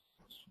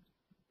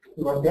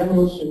 Durante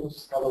años hemos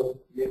estado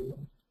viendo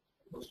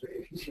los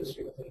beneficios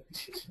y las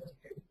beneficios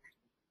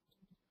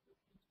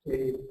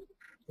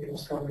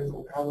hemos estado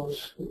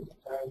enfocados en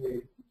tratar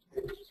de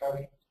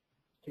demostrar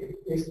que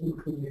esto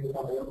incluye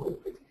una mayor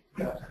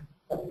competitividad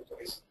para la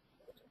empresa,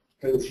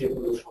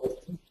 reduciendo los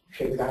costos,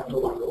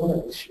 generando valor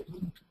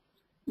adicional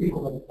y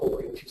como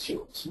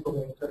beneficio,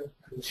 simplemente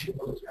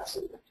reduciendo los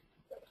gastos de actividad.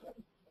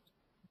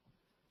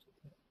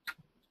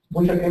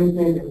 Mucha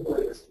gente dentro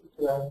de la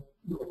estructura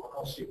lo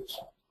conoce y lo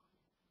sabe,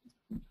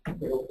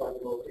 pero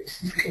cuando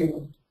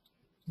existen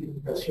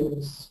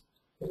limitaciones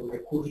de los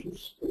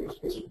recursos, de los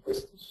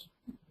presupuestos,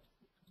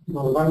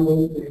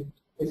 normalmente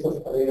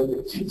estas tareas de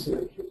eficiencia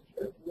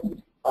energética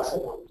pasan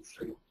a un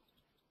industria.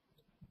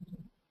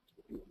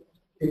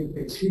 En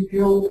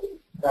principio,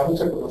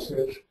 vamos a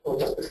conocer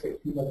otras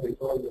perspectivas de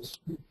todos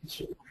los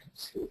beneficios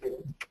que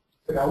tienen,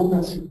 pero aún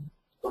así,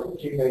 cuando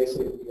llega a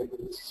ese nivel de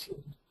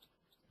decisión,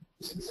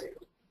 es en serio.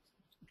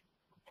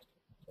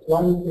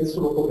 ¿Cuál es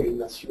su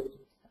recomendación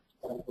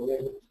para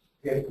poder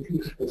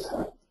garantir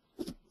esa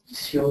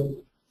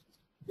visión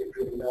de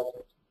prioridad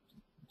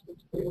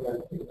de una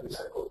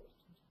empresa con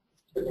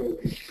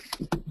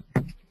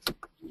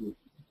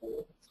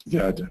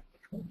Yeah.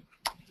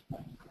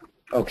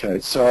 Okay,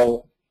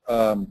 so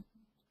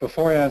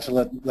before I answer,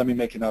 let me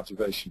make an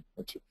observation.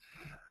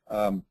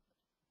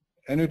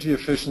 Energy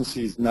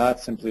efficiency is not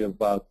simply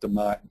about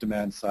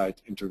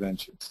demand-side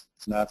interventions.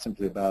 It's not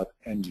simply about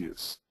end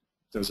use.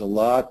 There's a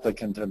lot that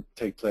can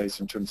take place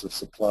in terms of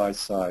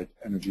supply-side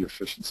energy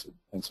efficiency.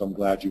 And so I'm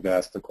glad you've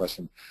asked the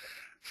question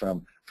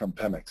from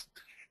Pemex.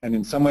 And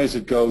in some ways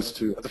it goes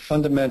to the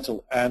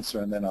fundamental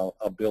answer, and then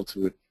I'll build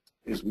to it,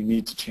 is we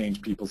need to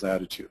change people's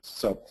attitudes.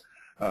 So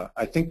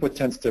I think what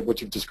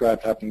you've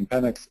described happening in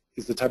Pemex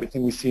is the type of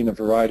thing we see in a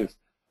variety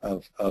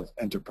of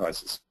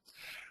enterprises.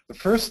 The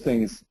first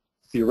thing is,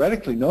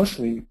 theoretically,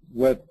 notionally,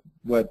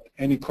 what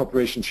any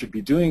corporation should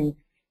be doing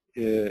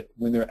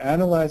when they're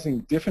analyzing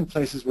different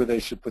places where they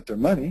should put their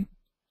money,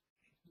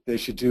 they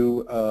should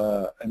do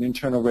an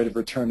internal rate of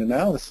return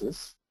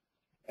analysis,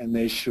 and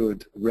they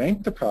should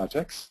rank the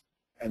projects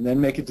and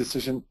then make a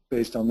decision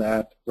based on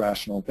that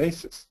rational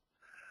basis.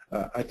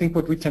 I think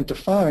what we tend to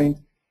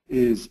find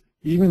is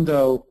even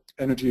though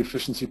energy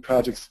efficiency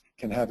projects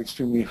can have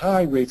extremely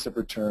high rates of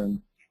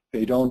return,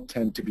 they don't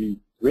tend to be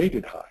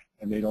rated high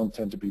and they don't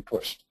tend to be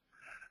pushed.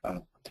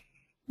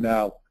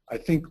 Now, I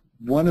think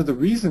one of the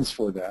reasons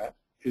for that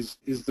is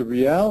the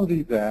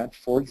reality that,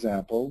 for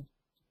example,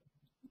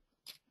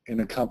 in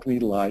a company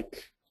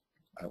like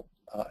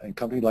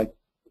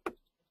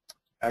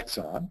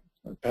Exxon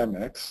or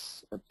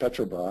Pemex or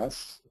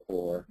Petrobras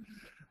or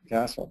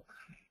Gazprom,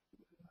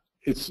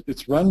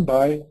 it's run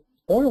by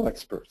oil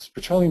experts,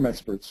 petroleum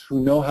experts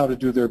who know how to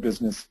do their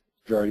business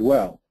very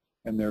well,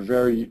 and they're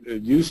very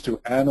used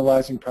to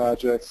analyzing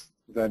projects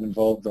that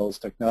involve those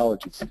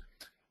technologies.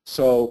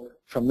 So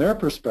from their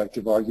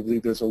perspective,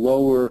 arguably, there's a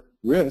lower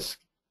risk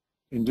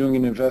in doing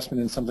an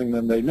investment in something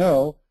that they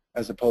know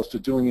as opposed to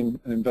doing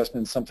an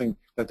investment in something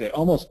that they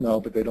almost know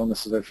but they don't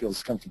necessarily feel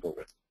as comfortable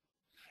with.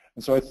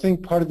 And so I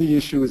think part of the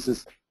issue is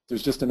this,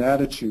 there's just an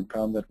attitude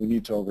problem that we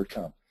need to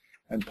overcome.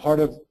 And part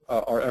of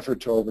our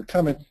effort to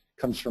overcome it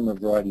comes from a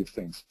variety of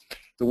things.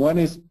 The one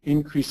is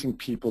increasing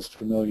people's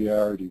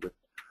familiarity with.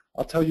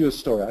 I'll tell you a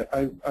story.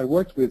 I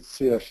worked with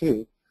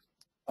CFE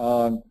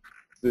on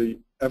the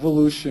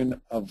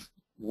evolution of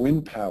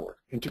wind power,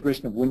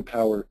 integration of wind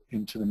power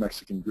into the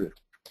Mexican grid.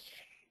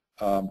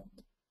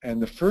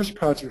 And the first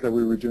project that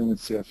we were doing with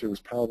CFE was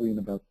probably in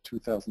about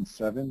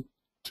 2007,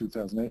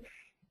 2008.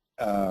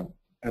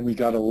 And we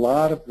got a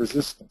lot of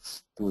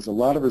resistance. There was a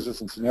lot of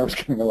resistance, and I was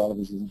getting a lot of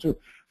resistance too,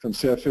 from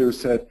CFE who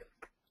said,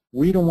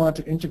 we don't want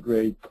to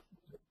integrate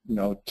 2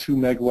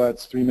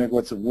 megawatts, 3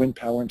 megawatts of wind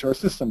power into our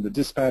system. The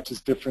dispatch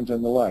is different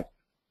and the like.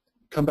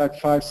 Come back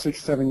 5,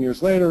 6, 7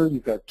 years later,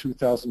 you've got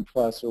 2,000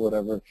 plus or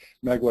whatever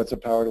megawatts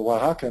of power to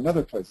Oaxaca and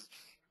other places.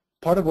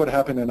 Part of what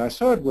happened, and I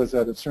saw it, was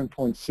that at a certain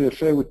point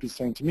CFA would be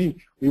saying to me,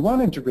 we want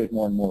to integrate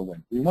more and more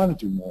wind. We want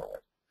to do more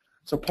wind.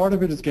 So part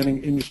of it is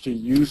getting industry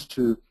used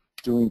to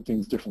doing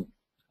things differently.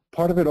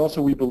 Part of it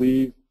also we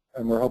believe,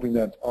 and we're hoping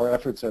that our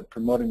efforts at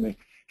promoting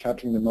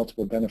capturing the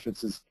multiple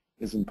benefits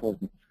is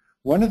important.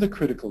 One of the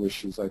critical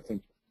issues, I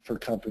think, for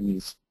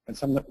companies, and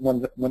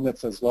one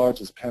that's as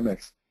large as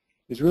Pemex,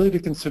 is really to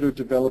consider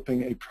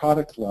developing a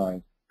product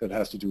line that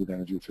has to do with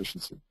energy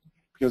efficiency.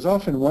 Because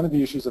often one of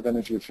the issues of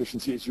energy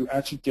efficiency is you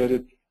actually get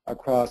it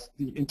across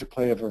the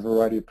interplay of a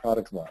variety of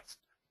product lines,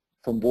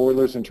 from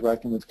boilers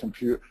interacting with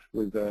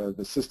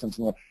the systems,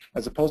 and all,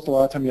 as opposed to a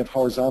lot of time you have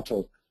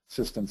horizontal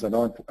systems that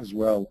aren't as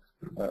well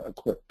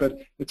equipped. But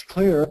it's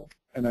clear,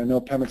 and I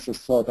know Pemex has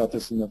thought about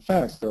this in the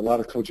facts, there are a lot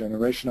of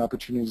cogeneration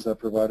opportunities that are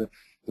provided.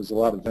 There's a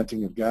lot of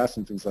venting of gas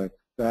and things like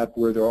that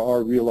where there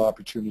are real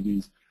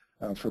opportunities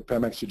for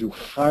Pemex to do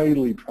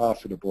highly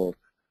profitable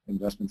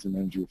investments in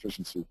energy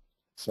efficiency.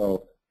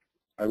 So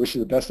I wish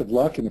you the best of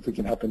luck, and if we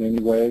can help in any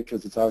way,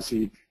 because it's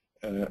obviously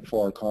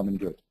for our common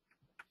good.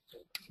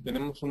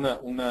 Tenemos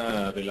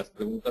una de las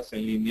preguntas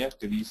en línea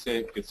que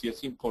dice que si es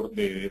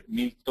de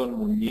Milton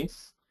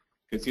Muñiz,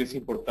 que si es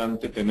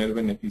importante tener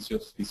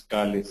beneficios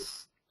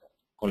fiscales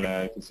con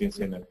la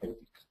eficiencia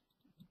energética.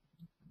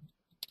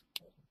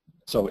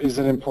 So is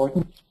it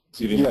important?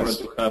 Is it important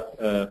to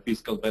have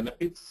fiscal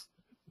benefits?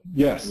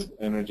 Yes. With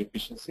energy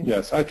efficiency?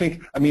 Yes, I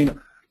think, I mean,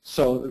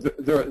 so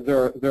there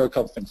are a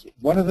couple things.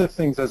 One of the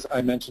things, as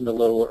I mentioned a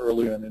little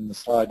earlier in the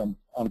slide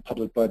on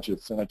public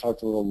budgets, and I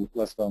talked a little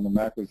less about on the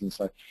macros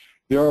inside,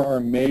 there are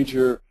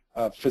major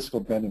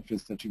fiscal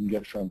benefits that you can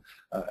get from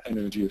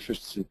energy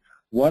efficiency.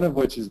 One of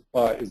which is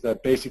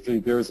that basically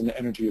there is an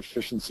energy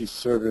efficiency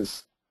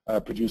service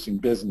producing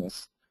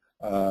business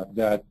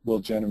that will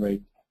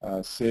generate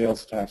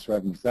sales tax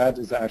revenues. That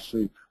is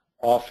actually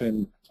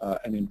often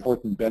an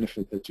important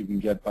benefit that you can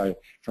get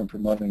from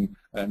promoting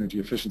energy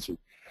efficiency.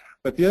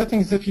 But the other thing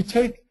is if you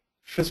take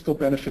fiscal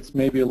benefits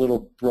maybe a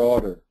little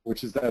broader,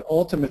 which is that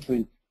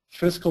ultimately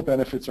fiscal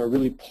benefits are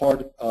really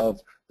part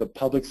of the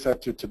public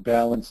sector to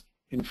balance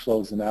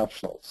inflows and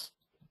outflows.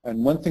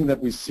 And one thing that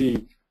we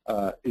see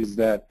is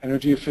that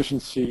energy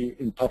efficiency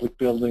in public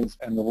buildings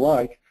and the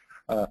like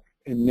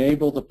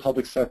enable the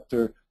public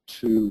sector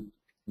to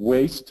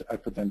waste, I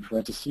put that in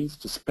parentheses,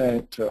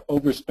 to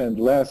overspend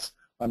less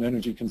on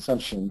energy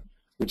consumption,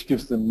 which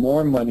gives them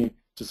more money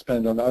to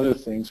spend on other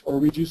things or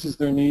reduces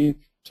their need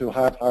to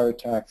have higher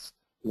tax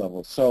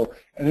levels. So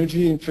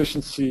energy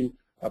efficiency,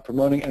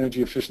 promoting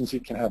energy efficiency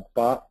can have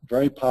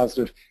very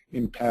positive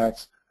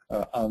impacts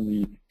on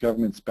the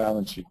government's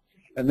balance sheet.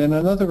 And then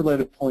another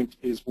related point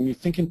is when you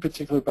think in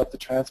particular about the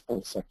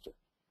transport sector,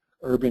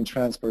 urban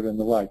transport and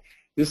the like,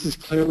 this is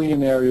clearly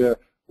an area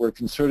where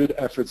concerted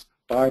efforts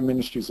by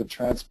ministries of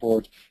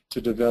transport to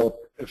develop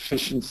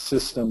efficient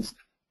systems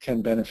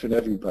can benefit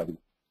everybody.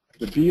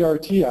 The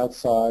BRT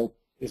outside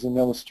is an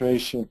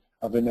illustration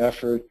of an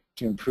effort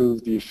to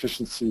improve the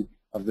efficiency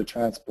of the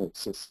transport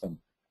system.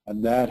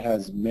 And that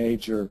has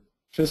major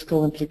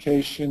fiscal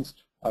implications.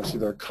 Obviously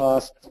there are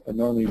costs, but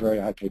normally very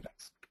high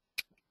paybacks.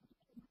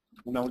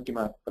 Una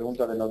última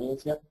pregunta de la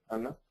audiencia,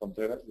 Ana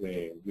Contreras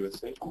de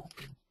USA.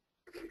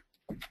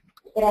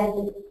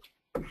 Gracias.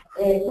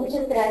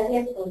 Muchas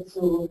gracias por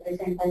su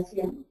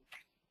presentación.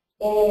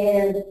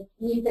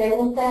 Mi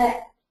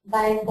pregunta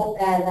va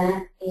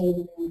enfocada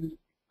en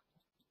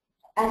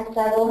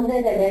hasta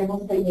dónde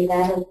debemos de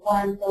llegar o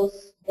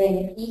cuántos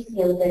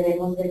beneficios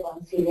debemos de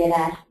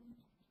considerar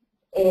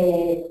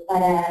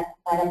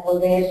para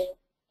poder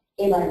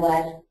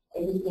evaluar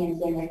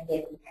eficiencia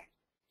energética.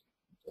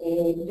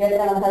 Yo he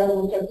trabajado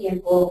mucho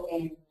tiempo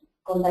en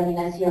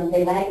contaminación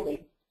del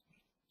aire.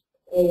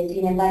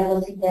 Sin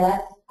embargo, si te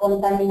vas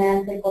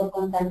contaminante por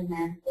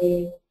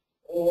contaminante,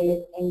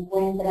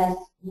 encuentras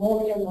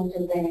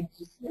muchos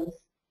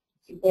beneficios.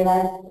 Si te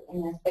vas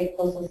en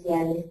aspectos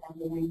sociales,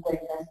 también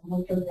encuentras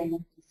muchos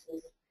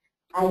beneficios.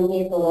 Hay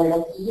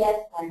metodologías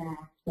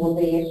para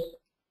poder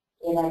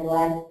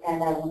evaluar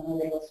cada uno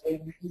de los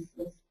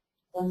beneficios.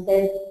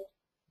 Entonces,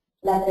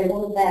 la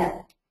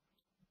pregunta,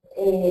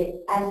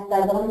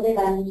 ¿hasta dónde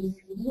van mis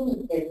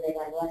límites de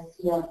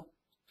evaluación?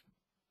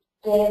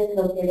 ¿Qué es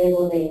lo que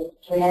debo de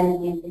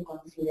realmente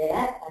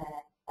considerar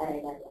para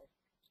evaluar?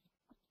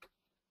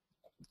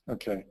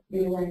 Okay.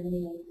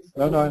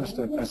 No, I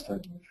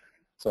understand.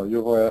 So,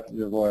 yo voy a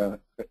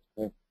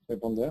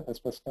responder,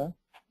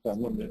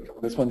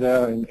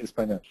 responder en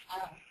español.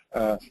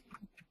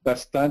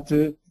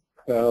 Bastante,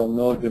 pero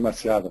no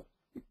demasiado.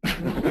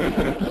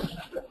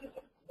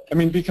 I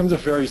mean, it becomes a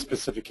very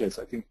specific case.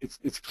 I think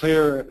it's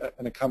clear,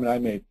 and a comment I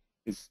made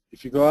is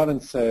if you go out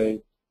and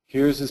say,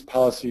 here's this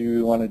policy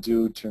we want to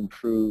do to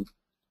improve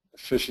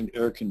efficient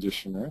air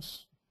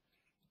conditioners,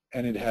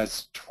 and it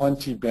has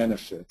 20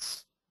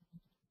 benefits,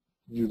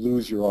 you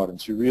lose your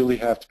audience. You really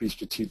have to be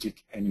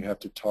strategic, and you have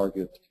to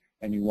target,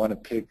 and you want to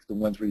pick the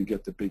ones where you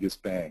get the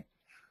biggest bang.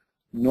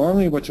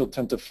 Normally what you'll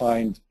tend to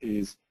find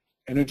is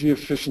energy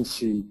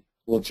efficiency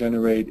will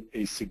generate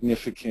a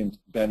significant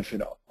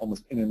benefit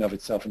almost in and of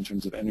itself in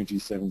terms of energy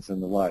savings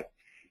and the like.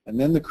 And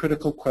then the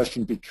critical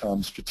question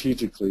becomes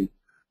strategically,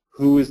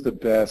 who is the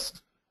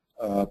best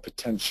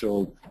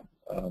potential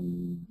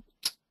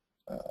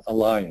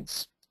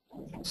alliance?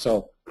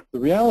 So the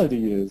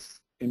reality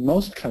is, in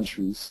most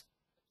countries,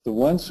 the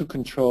ones who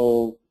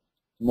control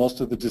most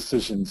of the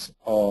decisions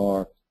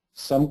are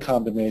some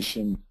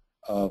combination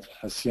of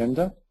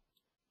Hacienda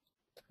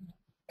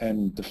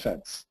and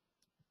defense.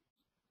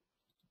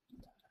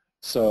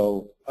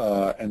 So,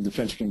 and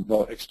defense can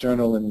involve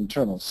external and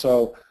internal.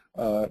 So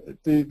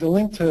the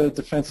link to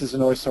defense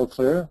isn't always so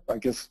clear. I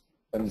guess,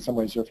 and in some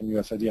ways you're from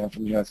USID, I'm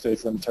from the United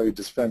States. Let me tell you,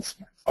 defense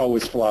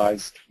always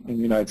flies in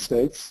the United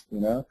States, you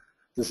know.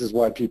 This is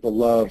why people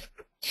love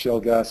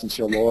shale gas and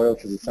shale oil,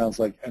 because it sounds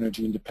like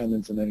energy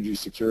independence and energy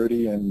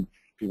security, and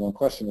people don't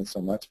question it so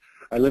much.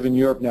 I live in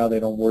Europe now. They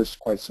don't worry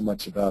quite so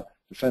much about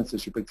defense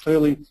issue, but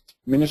clearly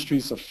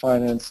ministries of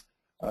finance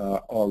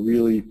are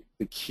really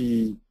the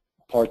key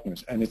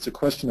partners, and it's a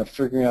question of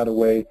figuring out a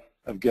way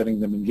of getting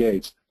them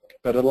engaged.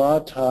 But a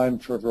lot of time,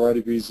 for a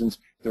variety of reasons,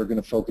 they're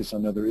going to focus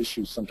on other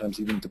issues, sometimes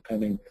even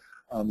depending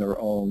on their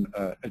own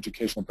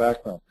educational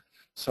background.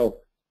 So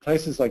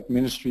places like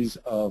ministries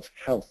of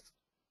health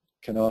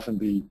can often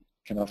be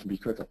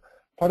critical.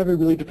 Part of it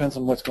really depends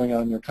on what's going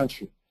on in your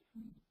country.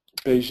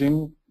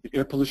 Beijing, the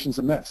air pollution's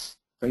a mess.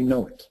 They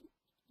know it.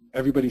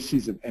 Everybody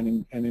sees it.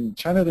 And in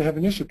China, they have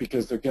an issue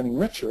because they're getting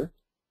richer,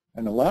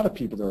 and a lot of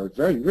people that are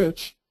very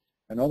rich,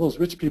 and all those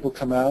rich people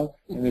come out,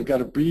 and they've got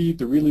to breathe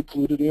the really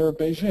polluted air of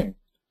Beijing.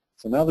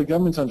 So now the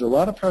government's under a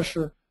lot of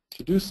pressure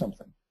to do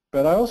something.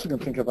 But I also can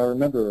think of, I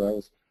remember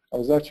I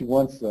was actually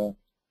once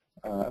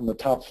on the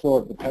top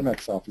floor of the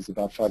Pemex office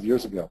about 5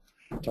 years ago,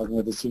 talking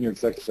with the senior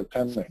executive of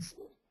Pemex.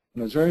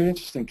 And it was very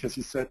interesting because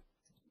he said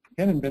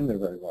he hadn't been there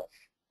very well.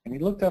 And he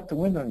looked out the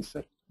window and he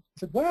said,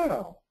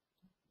 wow,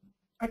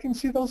 I can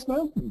see those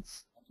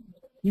mountains.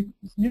 You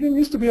didn't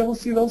used to be able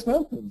to see those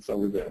mountains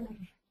over there.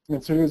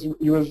 And so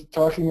he was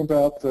talking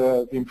about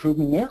the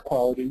improvement in air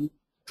quality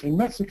in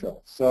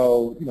Mexico.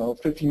 So, you know,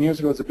 15 years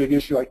ago it's a big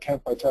issue. I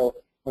can't quite tell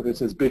whether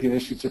it's as big an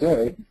issue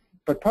today.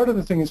 But part of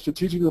the thing is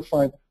strategically to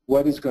find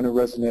what is going to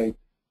resonate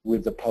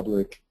with the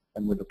public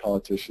and with the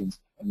politicians,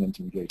 and then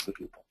to engage the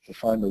people, to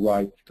find the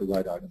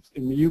right items.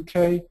 In the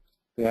UK,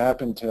 they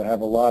happen to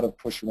have a lot of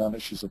push around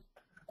issues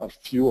of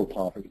fuel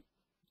poverty.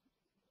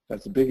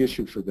 That's a big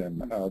issue for them,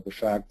 the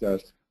fact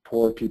that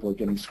poor people are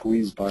getting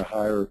squeezed by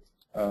higher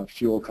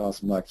fuel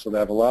costs and like. So they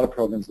have a lot of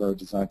programs that are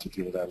designed to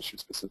deal with that issue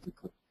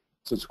specifically.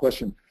 So it's a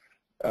question,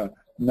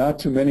 not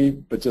too many,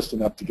 but just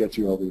enough to get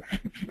you over there.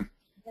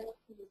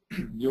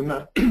 Y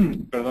una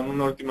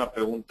última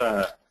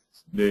pregunta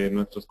de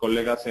nuestros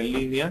colegas en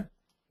línea,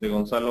 de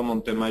Gonzalo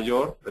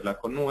Montemayor, de la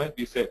CONUE,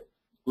 dice,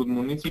 could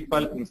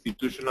municipal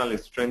institutional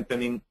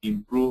strengthening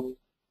improve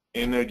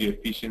energy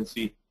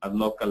efficiency at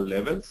local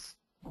levels?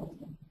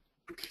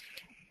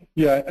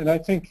 Yeah, and I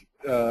think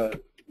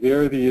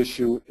there the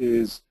issue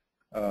is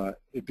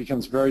it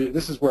becomes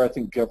this is where I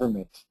think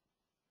government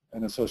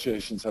and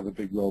associations have a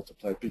big role to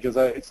play, because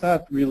it's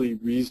not really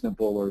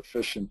reasonable or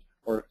efficient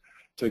or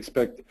to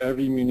expect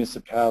every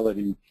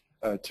municipality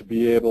to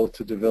be able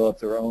to develop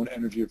their own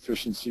energy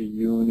efficiency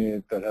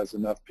unit that has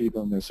enough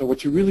people in there. So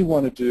what you really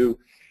want to do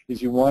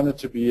is you want it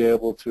to be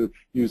able to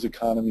use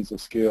economies of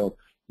scale.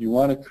 You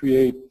want to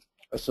create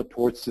a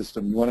support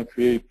system. You want to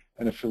create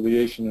an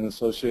affiliation, an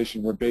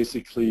association where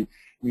basically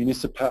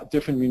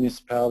different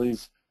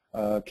municipalities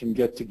can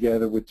get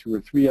together with 2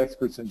 or 3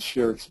 experts and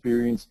share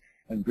experience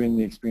and bring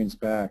the experience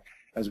back,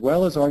 as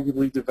well as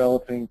arguably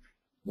developing,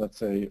 let's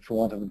say, for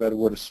want of a better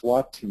word, a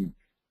SWAT team,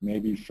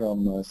 maybe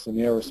from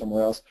Scenair or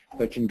somewhere else,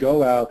 that can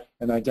go out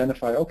and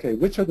identify, okay,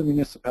 which are the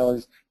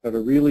municipalities that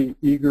are really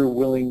eager,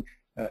 willing,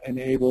 and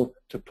able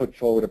to put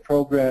forward a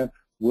program.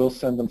 We'll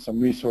send them some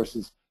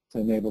resources to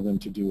enable them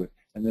to do it.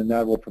 And then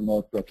that will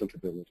promote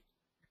replicability.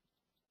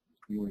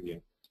 Muy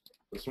bien.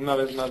 Pues una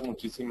vez más,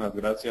 muchísimas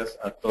gracias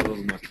a todos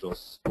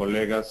nuestros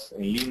colegas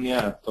en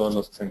línea, a todos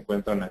los que se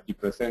encuentran aquí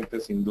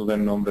presentes. Sin duda,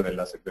 en nombre de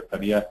la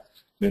Secretaría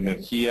de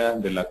Energía,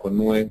 de la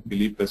CONUE,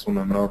 Felipe, es un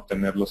honor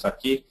tenerlos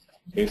aquí.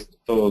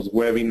 Estos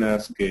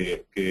webinars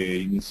que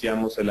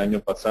iniciamos el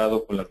año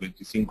pasado con las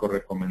 25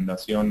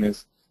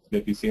 recomendaciones de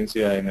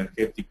eficiencia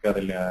energética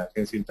de la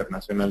Agencia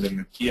Internacional de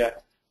Energía,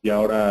 y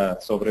ahora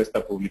sobre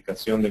esta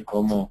publicación de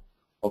cómo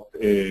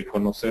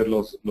conocer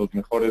los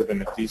mejores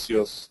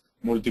beneficios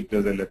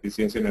múltiples de la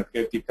eficiencia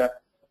energética,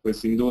 pues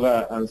sin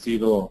duda han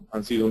sido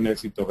un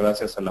éxito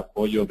gracias al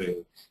apoyo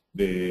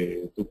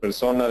de tu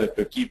persona, de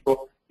tu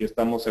equipo, y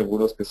estamos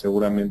seguros que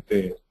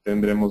seguramente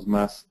tendremos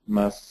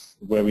más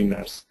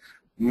webinars.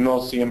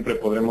 No siempre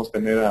podremos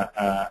tener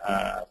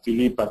a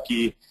Philippe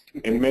aquí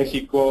en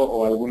México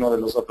o alguno de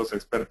los otros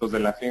expertos de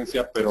la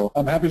agencia, pero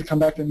I'm happy to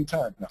come back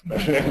anytime.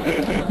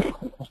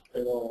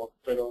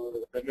 pero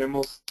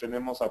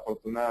tenemos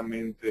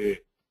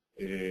afortunadamente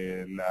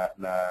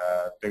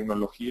la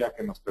tecnología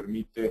que nos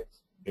permite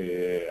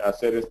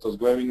hacer estos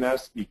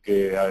webinars y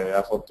que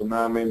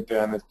afortunadamente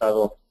han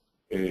estado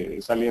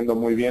saliendo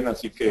muy bien,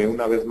 así que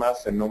una vez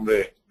más, en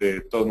nombre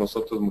de todos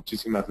nosotros,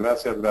 muchísimas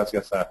gracias.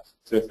 Gracias a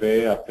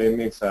CFE, a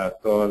Pemex, a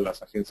todas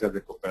las agencias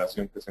de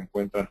cooperación que se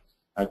encuentran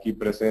aquí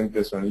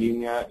presentes o en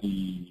línea,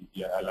 y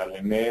a la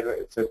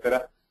LENER,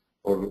 etcétera,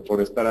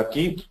 por estar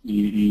aquí,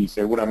 y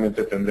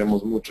seguramente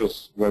tendremos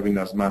muchos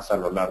webinars más a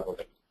lo largo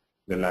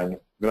del año.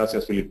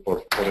 Gracias, Philippe,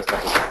 por esta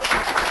presentación.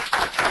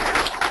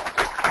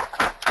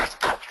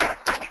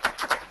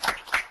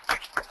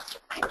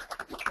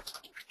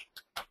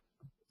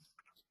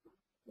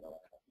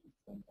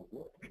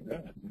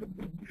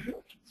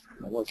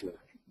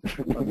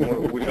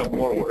 become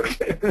more work.